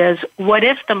focus is, what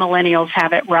if the millennials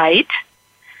have it right?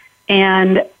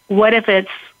 And what if it's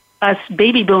us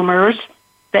baby boomers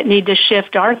that need to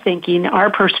shift our thinking, our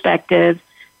perspective,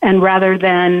 and rather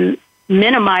than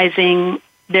minimizing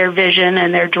their vision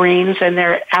and their dreams and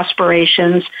their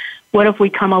aspirations, what if we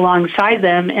come alongside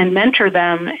them and mentor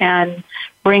them and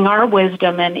bring our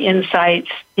wisdom and insights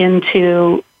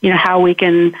into, how we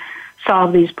can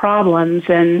solve these problems?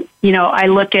 And, I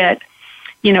look at,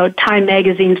 Time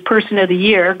Magazine's Person of the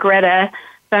Year, Greta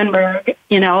Thunberg,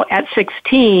 at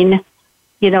 16,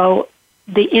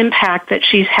 the impact that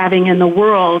she's having in the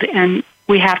world. And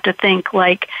we have to think,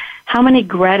 like, how many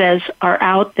Gretas are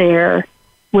out there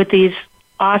with these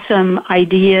awesome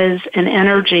ideas and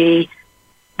energy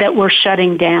that we're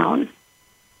shutting down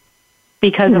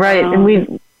because of right,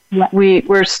 and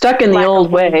we're stuck in the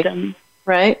old way,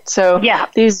 right? So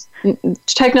these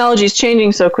technology is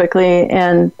changing so quickly,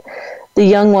 and the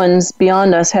young ones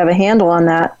beyond us have a handle on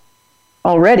that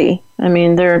already. I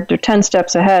mean, they're 10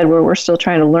 steps ahead where we're still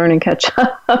trying to learn and catch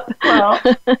up. Well,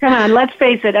 come on, let's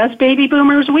face it. Us baby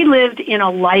boomers, we lived in a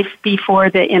life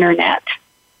before the internet.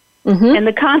 Mm-hmm. And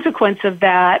the consequence of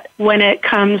that, when it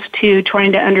comes to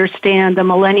trying to understand the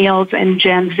millennials and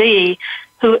Gen Z,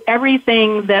 who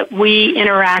everything that we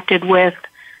interacted with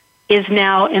is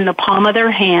now in the palm of their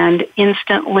hand,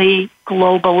 instantly,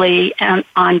 globally, and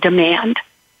on demand.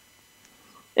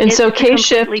 And it's so a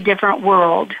completely different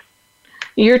world.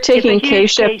 You're taking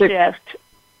K-Shift,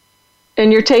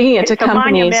 and you're taking it to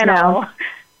companies now.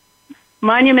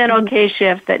 Monumental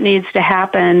K-Shift that needs to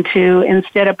happen to,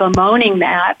 instead of bemoaning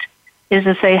that, is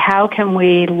to say, how can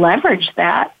we leverage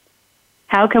that?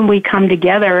 How can we come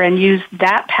together and use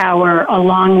that power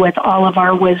along with all of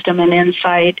our wisdom and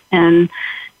insight? And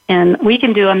we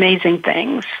can do amazing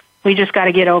things. We just got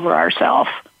to get over ourselves.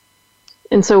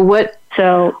 And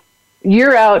so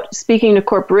you're out speaking to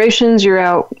corporations, you're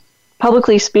out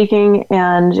publicly speaking,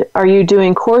 and are you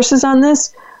doing courses on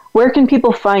this? Where can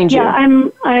people find you? Yeah,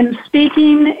 I'm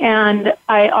speaking, and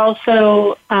I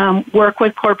also work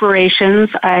with corporations.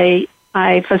 I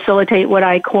facilitate what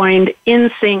I coined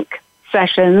in-sync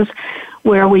sessions,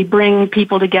 where we bring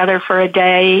people together for a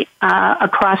day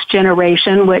across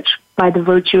generation, which by the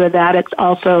virtue of that, it's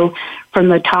also from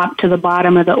the top to the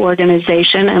bottom of the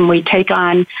organization, and we take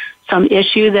on some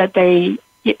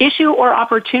issue or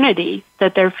opportunity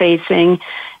that they're facing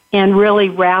and really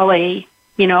rally,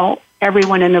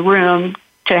 everyone in the room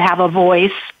to have a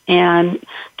voice and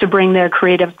to bring their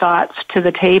creative thoughts to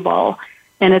the table.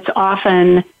 And it's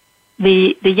often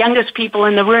the youngest people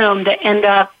in the room that end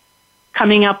up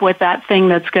coming up with that thing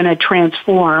that's going to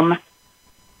transform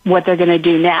what they're going to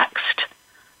do next.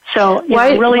 So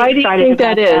I'm really excited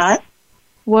about that.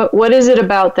 What is it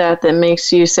about that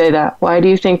makes you say that? Why do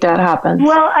you think that happens?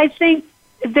 Well, I think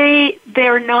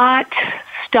they're not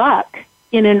stuck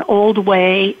in an old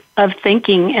way of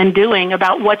thinking and doing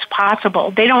about what's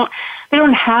possible. They don't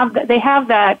have that. They have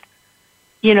that,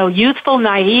 youthful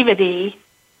naivety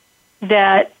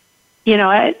that,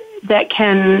 that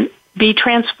can be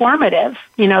transformative.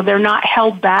 They're not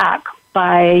held back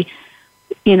by,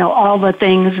 all the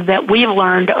things that we've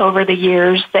learned over the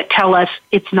years that tell us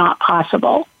it's not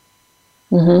possible.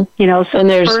 Mm-hmm. So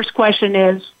the first question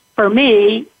is, for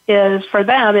me, for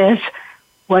them,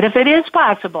 what if it is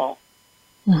possible?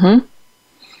 Mm-hmm.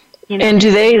 And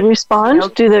do they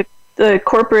respond? Do the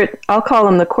corporate, I'll call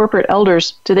them the corporate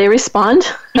elders, do they respond?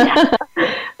 Yeah.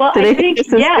 Well, I think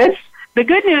yes. Good? The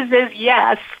good news is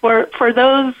yes. For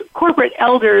those corporate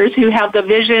elders who have the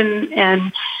vision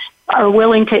and are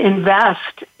willing to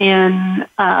invest in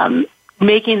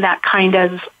making that kind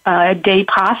of day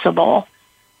possible,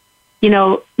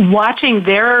 watching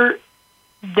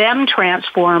them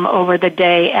transform over the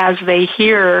day as they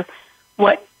hear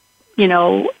what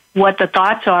the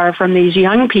thoughts are from these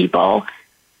young people,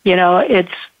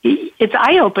 it's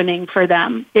eye-opening for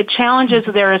them. It challenges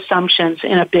their assumptions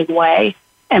in a big way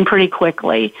and pretty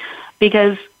quickly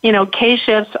because,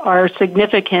 K-shifts are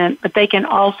significant, but they can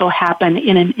also happen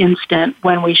in an instant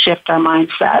when we shift our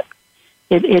mindset.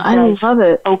 It does love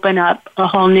it. Open up a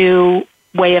whole new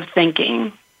way of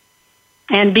thinking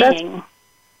and being.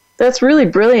 That's really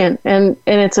brilliant, and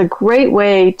it's a great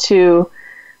way to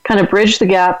kind of bridge the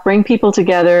gap, bring people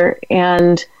together,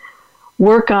 and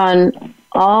work on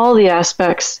all the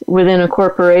aspects within a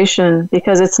corporation,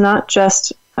 because it's not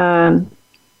just a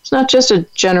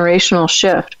generational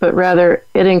shift, but rather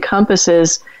it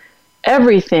encompasses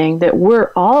everything that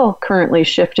we're all currently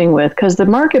shifting with, because the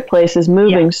marketplace is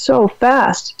moving so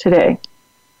fast today.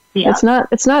 Yeah.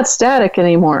 It's not static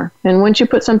anymore. And once you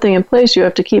put something in place, you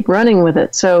have to keep running with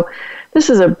it. So this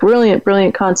is a brilliant,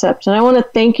 brilliant concept. And I want to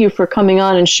thank you for coming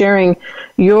on and sharing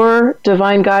your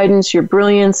divine guidance, your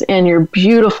brilliance, and your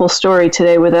beautiful story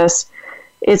today with us.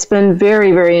 It's been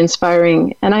very, very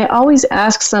inspiring. And I always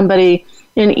ask somebody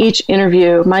in each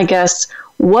interview, my guests,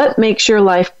 what makes your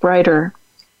life brighter?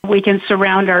 We can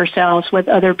surround ourselves with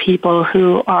other people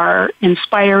who are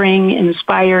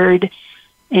inspired,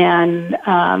 and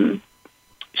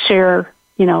share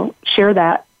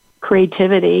that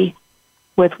creativity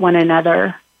with one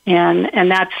another,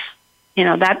 and that's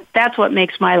what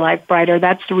makes my life brighter.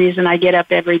 That's the reason I get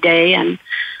up every day and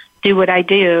do what I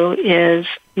do, is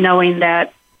knowing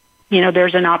that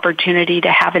there's an opportunity to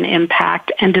have an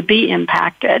impact and to be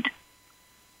impacted.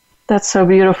 That's so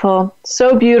beautiful.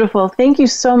 So beautiful. Thank you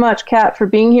so much, Kat, for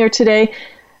being here today.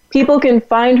 People can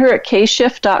find her at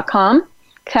kshift.com.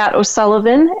 Kat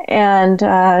O'Sullivan,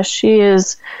 and she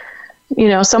is,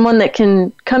 someone that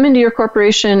can come into your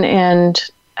corporation and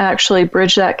actually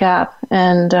bridge that gap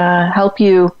and help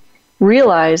you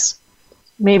realize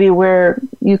maybe where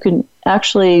you can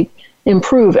actually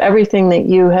improve everything that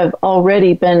you have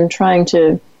already been trying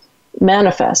to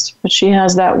manifest. But she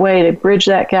has that way to bridge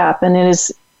that gap, and it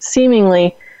is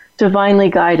seemingly divinely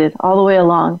guided all the way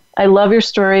along. I love your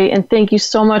story, and thank you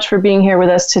so much for being here with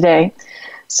us today.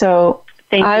 So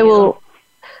I will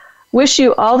wish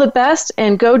you all the best,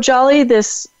 and go jolly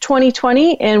this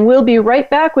 2020, and we'll be right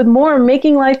back with more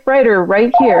Making Life Brighter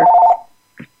right here.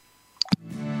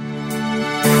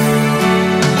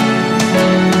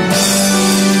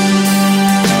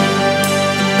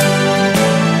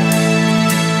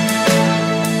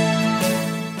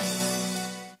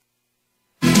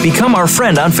 Become our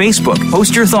friend on Facebook.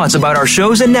 Post your thoughts about our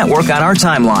shows and network on our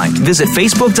timeline. Visit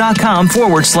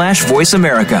facebook.com/Voice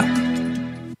America.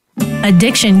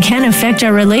 Addiction can affect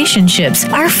our relationships,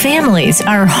 our families,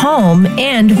 our home,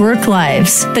 and work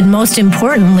lives, but most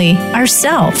importantly,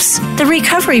 ourselves. The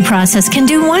recovery process can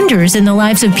do wonders in the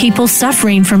lives of people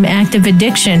suffering from active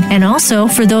addiction, and also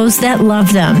for those that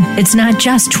love them. It's not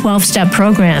just 12-step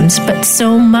programs, but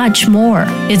so much more.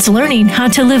 It's learning how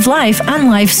to live life on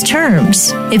life's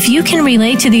terms. If you can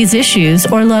relate to these issues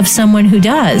or love someone who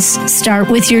does, start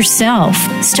with yourself.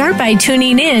 Start by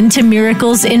tuning in to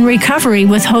Miracles in Recovery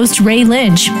with host Ray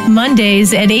Lynch,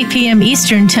 Mondays at 8 p.m.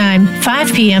 Eastern Time,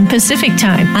 5 p.m. Pacific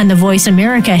Time on the Voice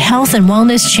America Health and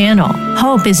Wellness Channel.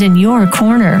 Hope is in your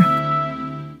corner.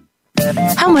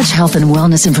 How much health and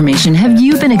wellness information have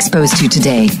you been exposed to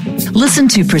today? Listen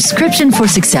to Prescription for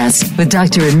Success with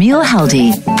Dr. Emil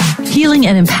Haldi. Healing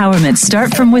and empowerment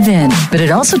start from within, but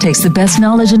it also takes the best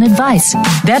knowledge and advice.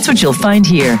 That's what you'll find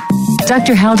here.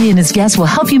 Dr. Haldi and his guests will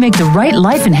help you make the right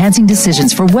life-enhancing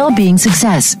decisions for well-being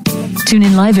success. Tune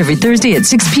in live every Thursday at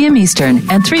 6 p.m. Eastern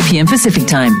and 3 p.m. Pacific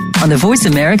Time on the Voice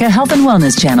America Health and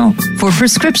Wellness Channel for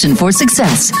Prescription for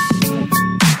Success.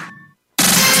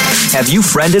 Have you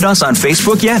friended us on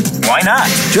Facebook yet? Why not?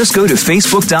 Just go to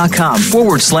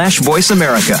facebook.com/Voice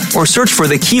America or search for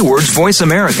the keywords Voice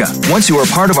America. Once you are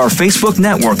part of our Facebook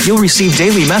network, you'll receive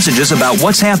daily messages about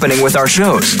what's happening with our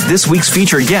shows, this week's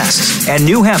featured guests, and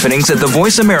new happenings at the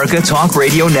Voice America Talk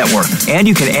Radio Network. And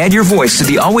you can add your voice to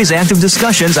the always active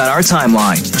discussions on our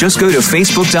timeline. Just go to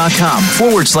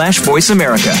facebook.com/Voice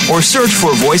America or search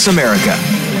for Voice America.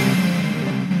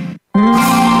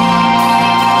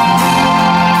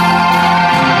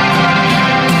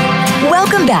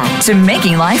 back to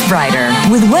Making Life Brighter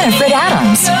with Winifred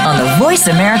Adams on the Voice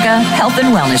America Health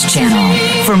and Wellness Channel.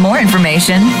 For more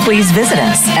information, please visit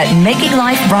us at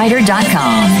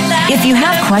makinglifebrighter.com. If you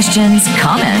have questions,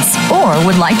 comments, or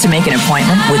would like to make an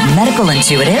appointment with medical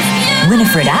intuitive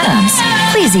Winifred Adams,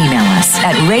 please email us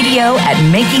at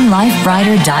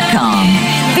radio@makinglifebrighter.com.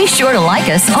 Be sure to like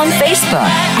us on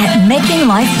Facebook at Making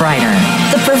Life Brighter,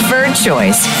 the preferred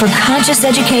choice for conscious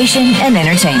education and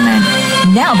entertainment.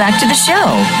 Now back to the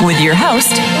show with your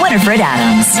host, Winifred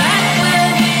Adams.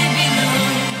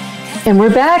 And we're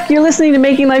back. You're listening to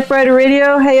Making Life Brighter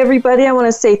Radio. Hey, everybody, I want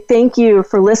to say thank you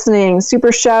for listening.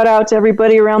 Super shout out to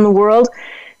everybody around the world.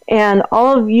 And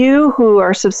all of you who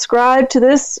are subscribed to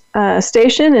this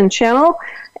station and channel.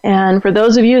 And for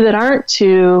those of you that aren't,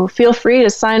 to feel free to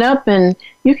sign up. And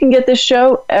you can get this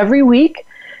show every week.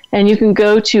 And you can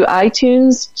go to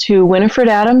iTunes to Winifred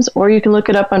Adams, or you can look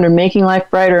it up under Making Life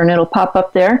Brighter, and it'll pop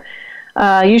up there.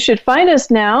 You should find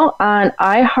us now on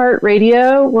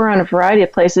iHeartRadio. We're on a variety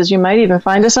of places. You might even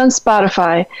find us on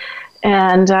Spotify.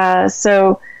 And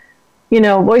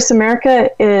Voice America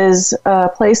is a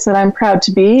place that I'm proud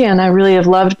to be, and I really have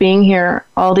loved being here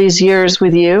all these years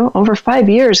with you. Over 5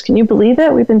 years. Can you believe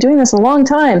it? We've been doing this a long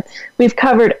time. We've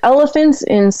covered elephants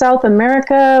in South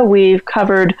America. We've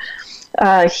covered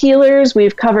healers.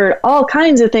 We've covered all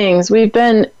kinds of things. We've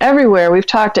been everywhere. We've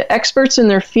talked to experts in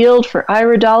their field for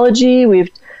iridology. We've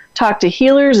talked to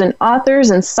healers and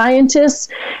authors and scientists.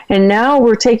 And now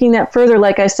we're taking that further,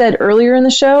 like I said earlier in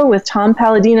the show, with Tom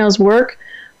Palladino's work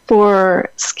for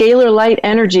scalar light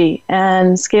energy.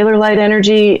 And scalar light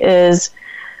energy is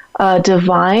a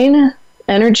divine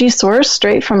energy source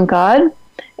straight from God.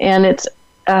 And it's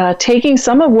taking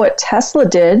some of what Tesla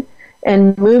did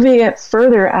and moving it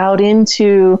further out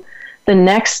into the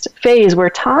next phase,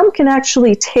 where Tom can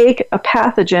actually take a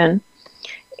pathogen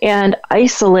and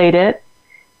isolate it,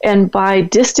 and by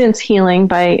distance healing,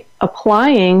 by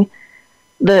applying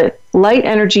the light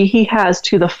energy he has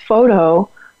to the photo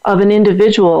of an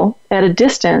individual at a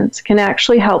distance, can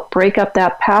actually help break up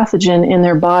that pathogen in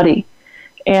their body.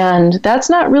 And that's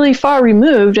not really far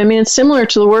removed. I mean, it's similar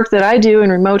to the work that I do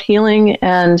in remote healing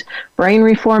and brain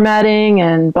reformatting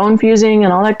and bone fusing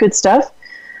and all that good stuff.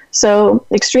 So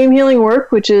Extreme Healing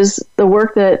Work, which is the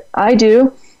work that I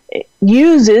do,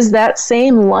 uses that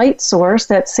same light source,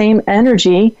 that same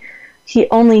energy.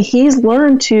 He's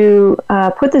learned to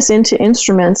put this into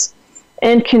instruments,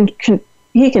 and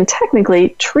he can technically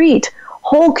treat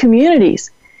whole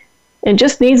communities. It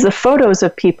just needs the photos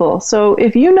of people. So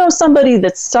if you know somebody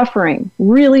that's suffering,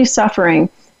 really suffering,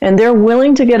 and they're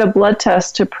willing to get a blood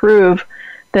test to prove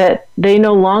that they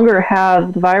no longer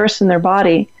have the virus in their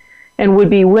body, and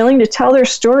would be willing to tell their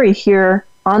story here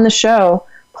on the show,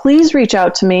 please reach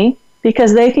out to me,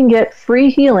 because they can get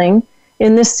free healing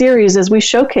in this series as we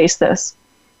showcase this.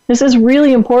 This is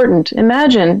really important.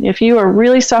 Imagine if you are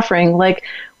really suffering, like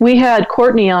we had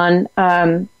Courtney on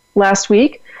last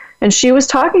week, and she was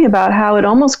talking about how it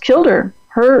almost killed her.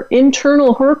 Her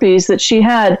internal herpes that she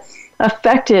had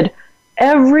affected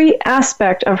every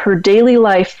aspect of her daily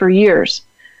life for years.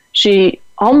 She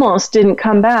almost didn't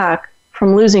come back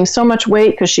from losing so much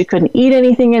weight because she couldn't eat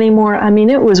anything anymore. I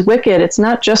mean, it was wicked. It's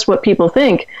not just what people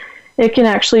think. It can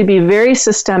actually be very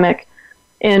systemic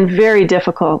and very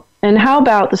difficult. And how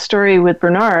about the story with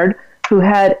Bernard, who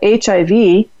had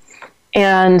HIV,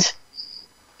 and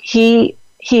he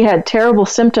had terrible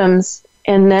symptoms,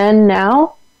 and then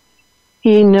now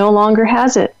he no longer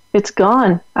has it. It's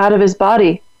gone out of his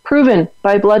body, proven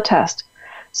by blood test.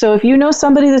 So if you know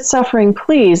somebody that's suffering,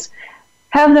 please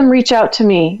have them reach out to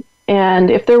me.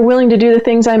 And if they're willing to do the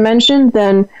things I mentioned,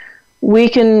 then we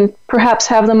can perhaps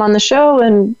have them on the show,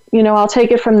 and I'll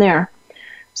take it from there.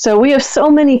 So we have so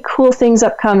many cool things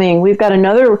upcoming. We've got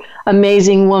another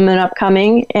amazing woman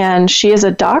upcoming, and she is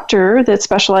a doctor that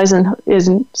specializes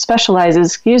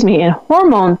in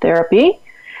hormone therapy.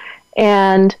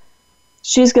 And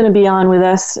she's going to be on with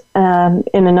us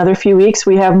in another few weeks.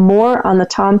 We have more on the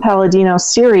Tom Palladino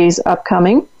series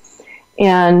upcoming.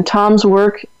 And Tom's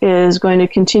work is going to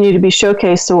continue to be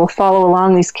showcased, so we'll follow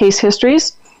along these case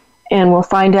histories, and we'll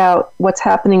find out what's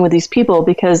happening with these people,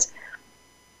 because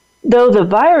though the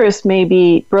virus may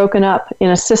be broken up in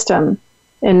a system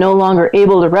and no longer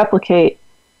able to replicate,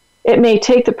 it may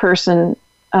take the person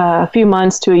a few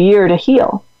months to a year to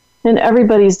heal, and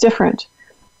everybody's different.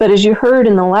 But as you heard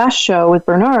in the last show with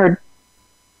Bernard,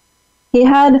 he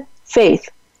had faith,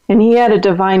 and he had a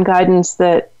divine guidance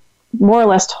that more or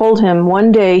less told him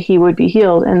one day he would be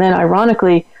healed. And then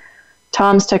ironically,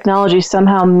 Tom's technology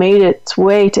somehow made its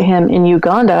way to him in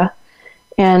Uganda,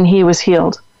 and he was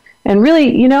healed. And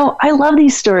really, I love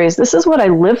these stories. This is what I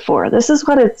live for. This is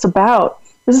what it's about.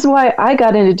 This is why I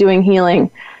got into doing healing.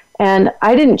 And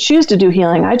I didn't choose to do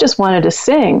healing. I just wanted to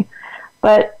sing.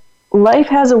 But life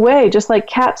has a way, just like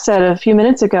Kat said a few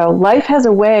minutes ago, life has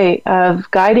a way of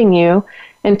guiding you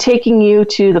and taking you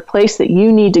to the place that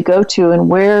you need to go to and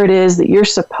where it is that you're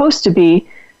supposed to be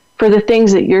for the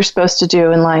things that you're supposed to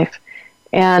do in life.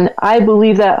 And I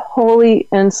believe that wholly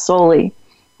and solely.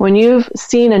 When you've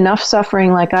seen enough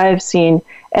suffering like I've seen,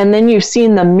 and then you've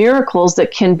seen the miracles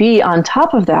that can be on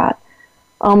top of that,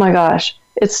 oh my gosh,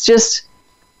 it's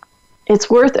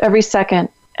worth every second.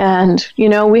 And,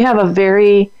 we have a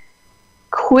very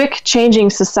quick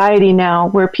changing society now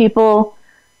where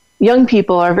young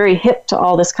people are very hip to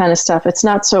all this kind of stuff. It's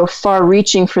not so far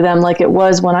reaching for them like it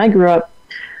was when I grew up.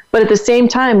 But at the same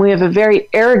time, we have a very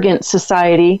arrogant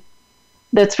society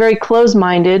that's very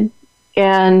closed-minded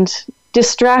and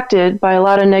distracted by a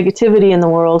lot of negativity in the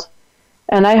world.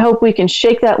 And I hope we can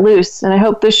shake that loose. And I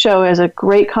hope this show is a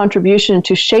great contribution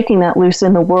to shaking that loose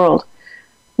in the world.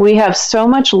 We have so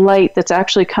much light that's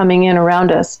actually coming in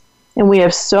around us. And we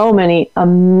have so many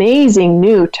amazing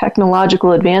new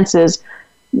technological advances.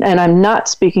 And I'm not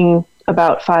speaking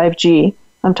about 5G.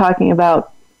 I'm talking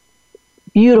about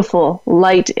beautiful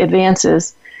light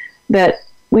advances that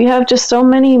we have just so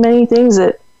many, many things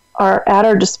that are at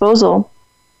our disposal.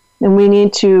 And we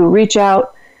need to reach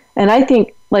out. And I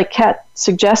think, like Kat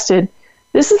suggested,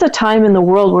 this is a time in the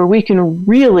world where we can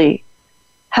really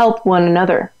help one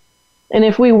another. And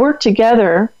if we work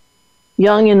together,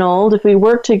 young and old, if we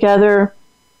work together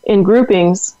in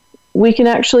groupings, we can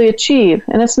actually achieve.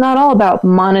 And it's not all about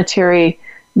monetary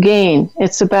gain.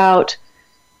 It's about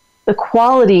the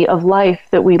quality of life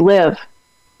that we live.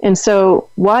 And so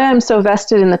why I'm so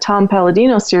vested in the Tom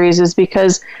Palladino series is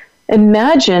because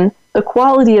imagine the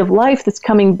quality of life that's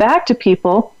coming back to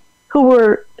people who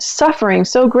were suffering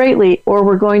so greatly or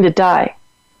were going to die.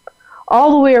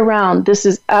 All the way around, this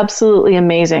is absolutely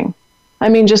amazing. I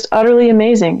mean, just utterly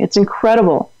amazing. It's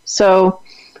incredible. So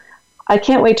I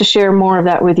can't wait to share more of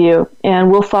that with you. And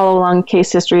we'll follow along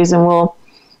case histories, and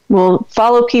we'll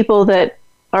follow people that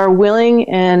are willing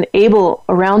and able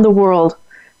around the world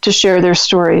to share their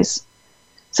stories.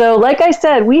 So like I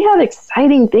said, we have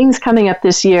exciting things coming up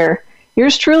this year.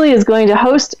 Yours truly is going to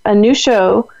host a new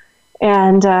show,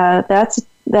 and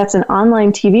that's an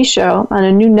online TV show on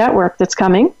a new network that's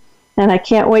coming, and I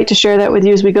can't wait to share that with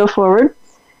you as we go forward.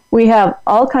 We have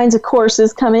all kinds of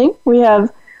courses coming. We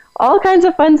have all kinds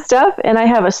of fun stuff, and I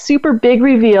have a super big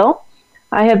reveal.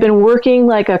 I have been working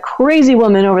like a crazy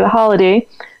woman over the holiday,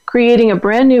 creating a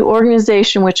brand new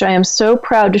organization, which I am so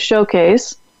proud to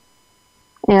showcase,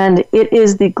 and it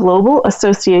is the Global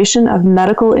Association of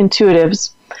Medical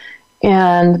Intuitives.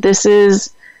 And this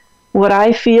is what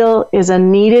I feel is a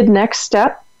needed next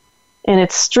step, and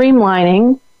it's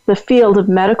streamlining the field of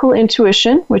medical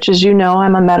intuition, which, as you know,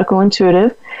 I'm a medical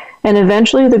intuitive, and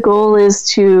eventually the goal is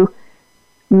to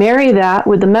marry that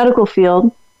with the medical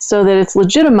field so that it's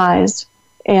legitimized.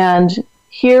 And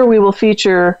here we will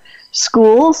feature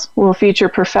schools, we'll feature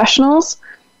professionals,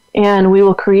 and we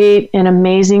will create an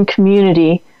amazing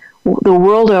community the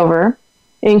world over,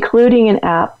 including an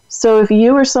app. So if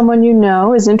you or someone you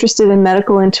know is interested in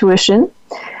medical intuition,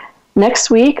 next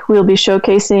week we'll be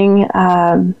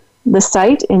showcasing the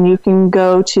site, and you can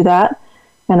go to that,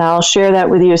 and I'll share that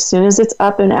with you as soon as it's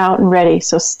up and out and ready.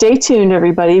 So stay tuned,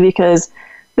 everybody, because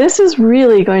this is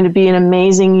really going to be an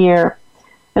amazing year.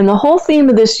 And the whole theme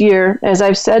of this year, as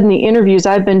I've said in the interviews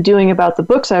I've been doing about the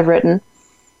books I've written,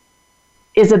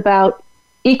 is about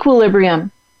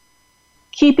equilibrium,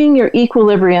 keeping your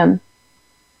equilibrium.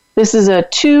 This is a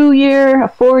 2-year, a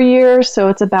 4-year, so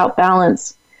it's about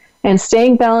balance. And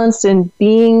staying balanced and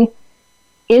being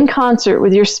in concert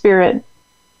with your spirit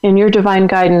and your divine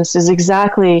guidance is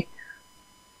exactly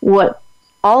what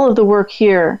all of the work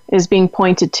here is being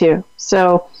pointed to.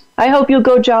 So I hope you'll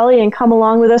go jolly and come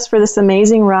along with us for this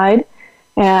amazing ride.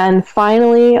 And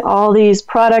finally, all these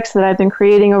products that I've been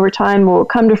creating over time will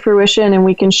come to fruition, and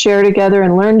we can share together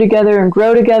and learn together and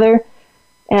grow together.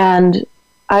 And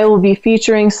I will be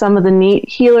featuring some of the neat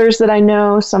healers that I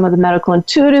know, some of the medical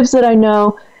intuitives that I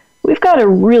know. We've got a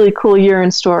really cool year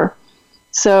in store.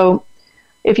 So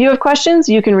if you have questions,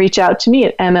 you can reach out to me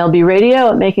at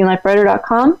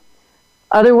mlbradio@makinglifebrighter.com.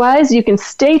 Otherwise, you can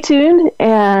stay tuned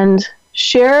and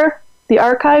share the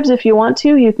archives if you want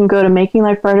to. You can go to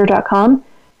makinglifebrighter.com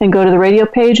and go to the radio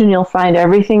page, and you'll find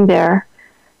everything there.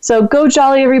 So go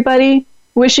jolly, everybody.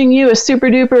 Wishing you a super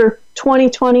duper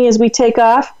 2020 as we take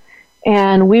off.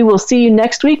 And we will see you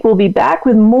next week. We'll be back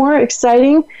with more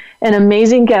exciting and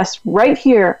amazing guests right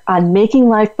here on Making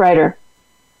Life Brighter.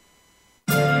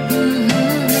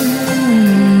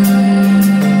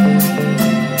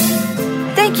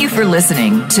 you for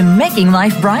listening to Making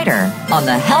Life Brighter on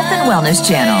the Health and Wellness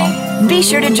Channel. Be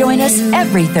sure to join us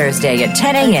every Thursday at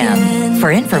 10 a.m.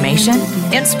 for information,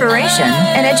 inspiration,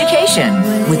 and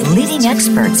education with leading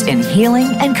experts in healing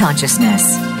and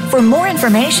consciousness. For more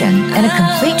information and a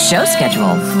complete show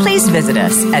schedule, please visit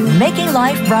us at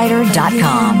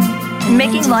makinglifebrighter.com.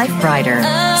 Making Life Brighter,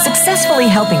 successfully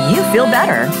helping you feel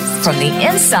better from the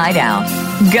inside out.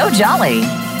 Go Jolly!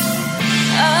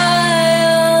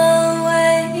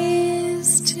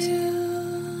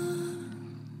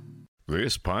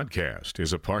 This podcast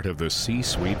is a part of the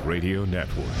C-Suite Radio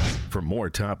Network. For more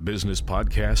top business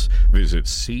podcasts, visit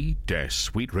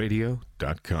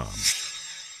c-suiteradio.com.